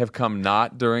have come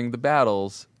not during the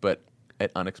battles, but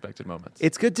at unexpected moments.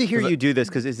 It's good to hear you do this,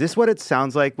 because is this what it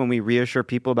sounds like when we reassure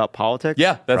people about politics?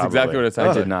 Yeah, that's exactly what it sounds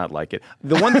like. I did not like it.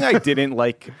 The one thing I didn't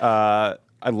like, I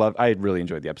really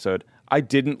enjoyed the episode. I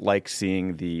didn't like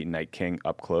seeing the Night King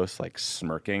up close, like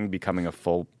smirking, becoming a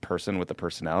full person with a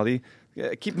personality.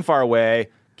 Keep him far away.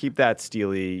 Keep that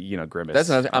steely, grimace.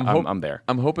 I'm there.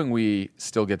 I'm hoping we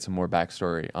still get some more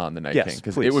backstory on the Night King,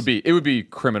 because please. it would be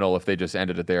criminal if they just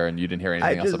ended it there and you didn't hear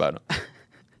anything else about him.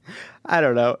 I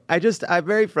don't know. I'm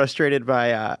very frustrated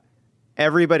by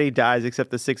everybody dies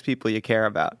except the 6 people you care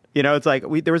about. It's like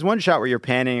there was one shot where you're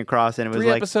panning across and it was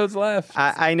 3 episodes left.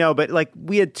 I know, but like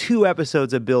we had 2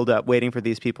 episodes of build up waiting for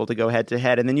these people to go head to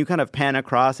head, and then you kind of pan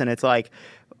across and it's like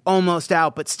almost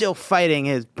out but still fighting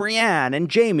is Brienne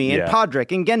and Jaime and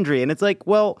Podrick and Gendry, and it's like,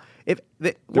 well,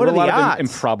 what are the odds? A lot of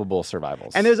improbable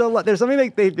survivals. And there's something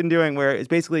like they've been doing where it's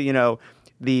basically,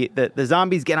 the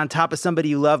zombies get on top of somebody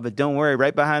you love, but don't worry,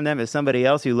 right behind them is somebody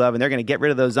else you love, and they're going to get rid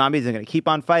of those zombies. They're going to keep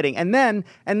on fighting, and then,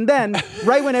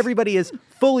 right when everybody is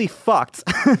fully fucked,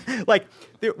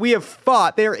 we have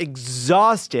fought. They're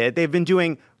exhausted. They've been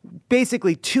doing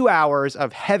basically 2 hours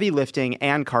of heavy lifting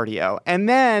and cardio, and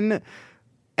then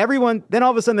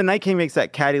all of a sudden the Night King makes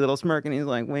that catty little smirk, and he's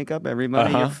like, "Wake up,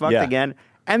 everybody! You're fucked again."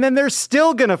 and then they're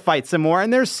still going to fight some more,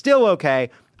 and they're still okay.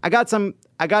 I got some,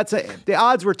 the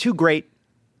odds were too great.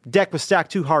 Deck was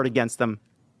stacked too hard against them.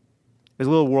 It was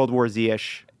a little World War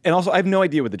Z-ish. And also, I have no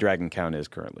idea what the dragon count is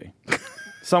currently.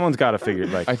 Someone's got to figure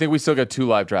it. I think we still got 2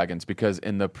 live dragons because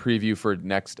in the preview for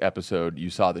next episode, you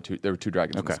saw there were 2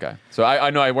 dragons in the sky. So I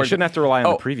know I shouldn't have to rely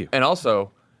on the preview. And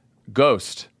also,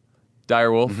 Ghost,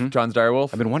 Direwolf, John's Direwolf.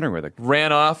 I've been wondering where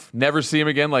ran off. Never see him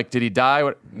again. Like, did he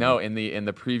die? No, in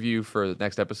the preview for the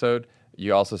next episode,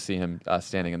 you also see him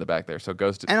standing in the back there. So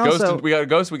Ghost. And also, we got a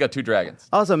Ghost. We got 2 dragons.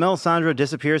 Also, Melisandre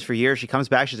disappears for years. She comes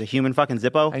back. She's a human fucking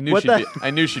Zippo. I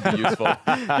knew she'd be useful.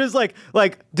 Just like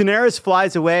Daenerys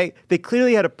flies away. They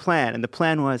clearly had a plan, and the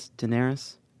plan was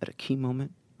Daenerys at a key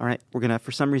moment. All right, we're gonna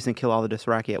for some reason kill all the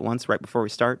Dothraki at once right before we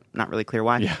start. Not really clear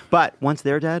why. Yeah. But once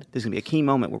they're dead, there's gonna be a key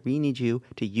moment where we need you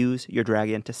to use your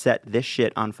dragon to set this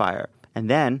shit on fire, and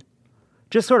then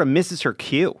just sort of misses her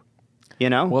cue. You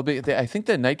know? Well, I think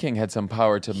the Night King had some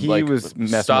power to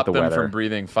stop them from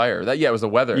breathing fire. It was the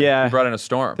weather. Yeah. He brought in a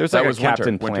storm. There's that like was a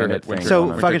Captain winter. Planet.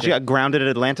 So fucking she got grounded at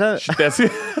Atlanta?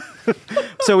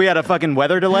 So we had a fucking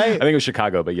weather delay? I think it was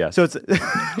Chicago, but yes. So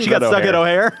she got stuck at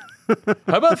O'Hare?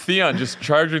 How about Theon just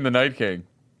charging the Night King?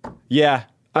 Yeah.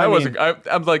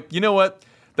 I'm like, you know what?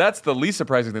 That's the least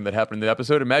surprising thing that happened in the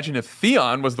episode. Imagine if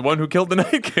Theon was the one who killed the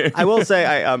Night King. I will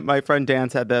say, my friend Dan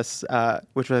said this,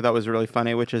 which I thought was really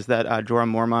funny, which is that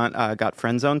Jorah Mormont got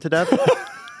friend zoned to death.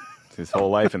 His whole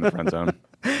life in the friend zone.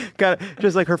 Got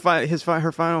just like her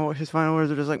final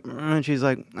words are just like, and she's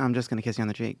like, I'm just gonna kiss you on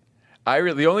the cheek.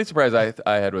 The only surprise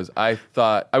I had was I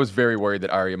was very worried that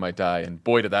Arya might die, and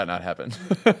boy did that not happen.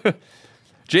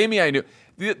 Jaime, I knew.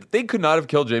 They could not have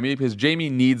killed Jaime because Jaime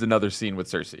needs another scene with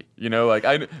Cersei. You know, like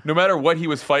no matter what he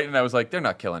was fighting, I was like, they're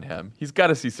not killing him. He's got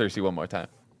to see Cersei one more time.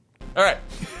 All right.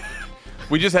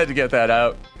 We just had to get that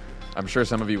out. I'm sure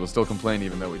some of you will still complain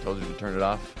even though we told you to turn it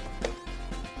off.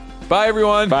 Bye,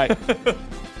 everyone. Bye.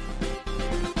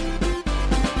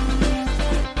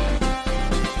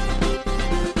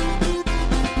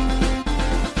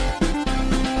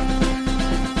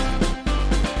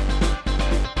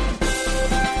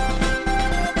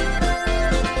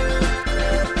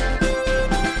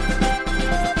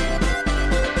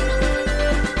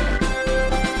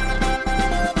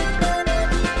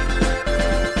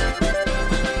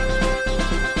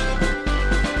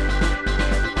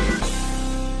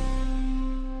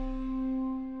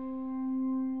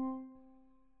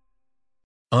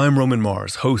 I'm Roman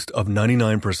Mars, host of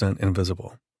 99%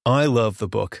 Invisible. I love the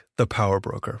book, The Power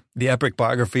Broker, the epic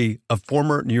biography of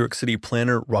former New York City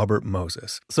planner Robert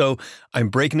Moses. So I'm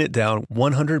breaking it down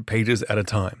 100 pages at a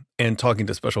time and talking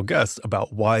to special guests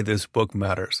about why this book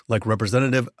matters, like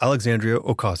Representative Alexandria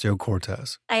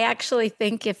Ocasio-Cortez. I actually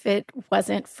think if it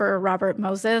wasn't for Robert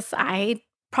Moses, I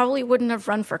probably wouldn't have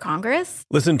run for Congress.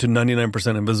 Listen to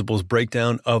 99% Invisible's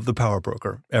breakdown of The Power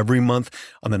Broker every month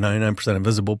on the 99%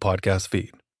 Invisible podcast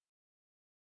feed.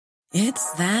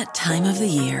 It's that time of the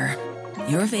year.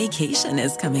 Your vacation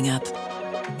is coming up.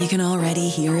 You can already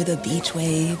hear the beach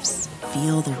waves,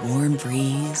 feel the warm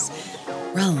breeze,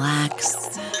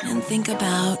 relax, and think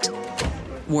about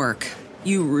work.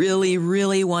 You really,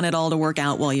 really want it all to work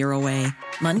out while you're away.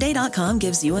 Monday.com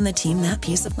gives you and the team that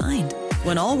peace of mind.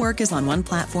 When all work is on one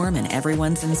platform and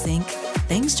everyone's in sync,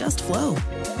 things just flow.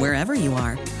 Wherever you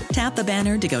are, tap the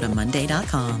banner to go to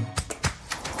Monday.com.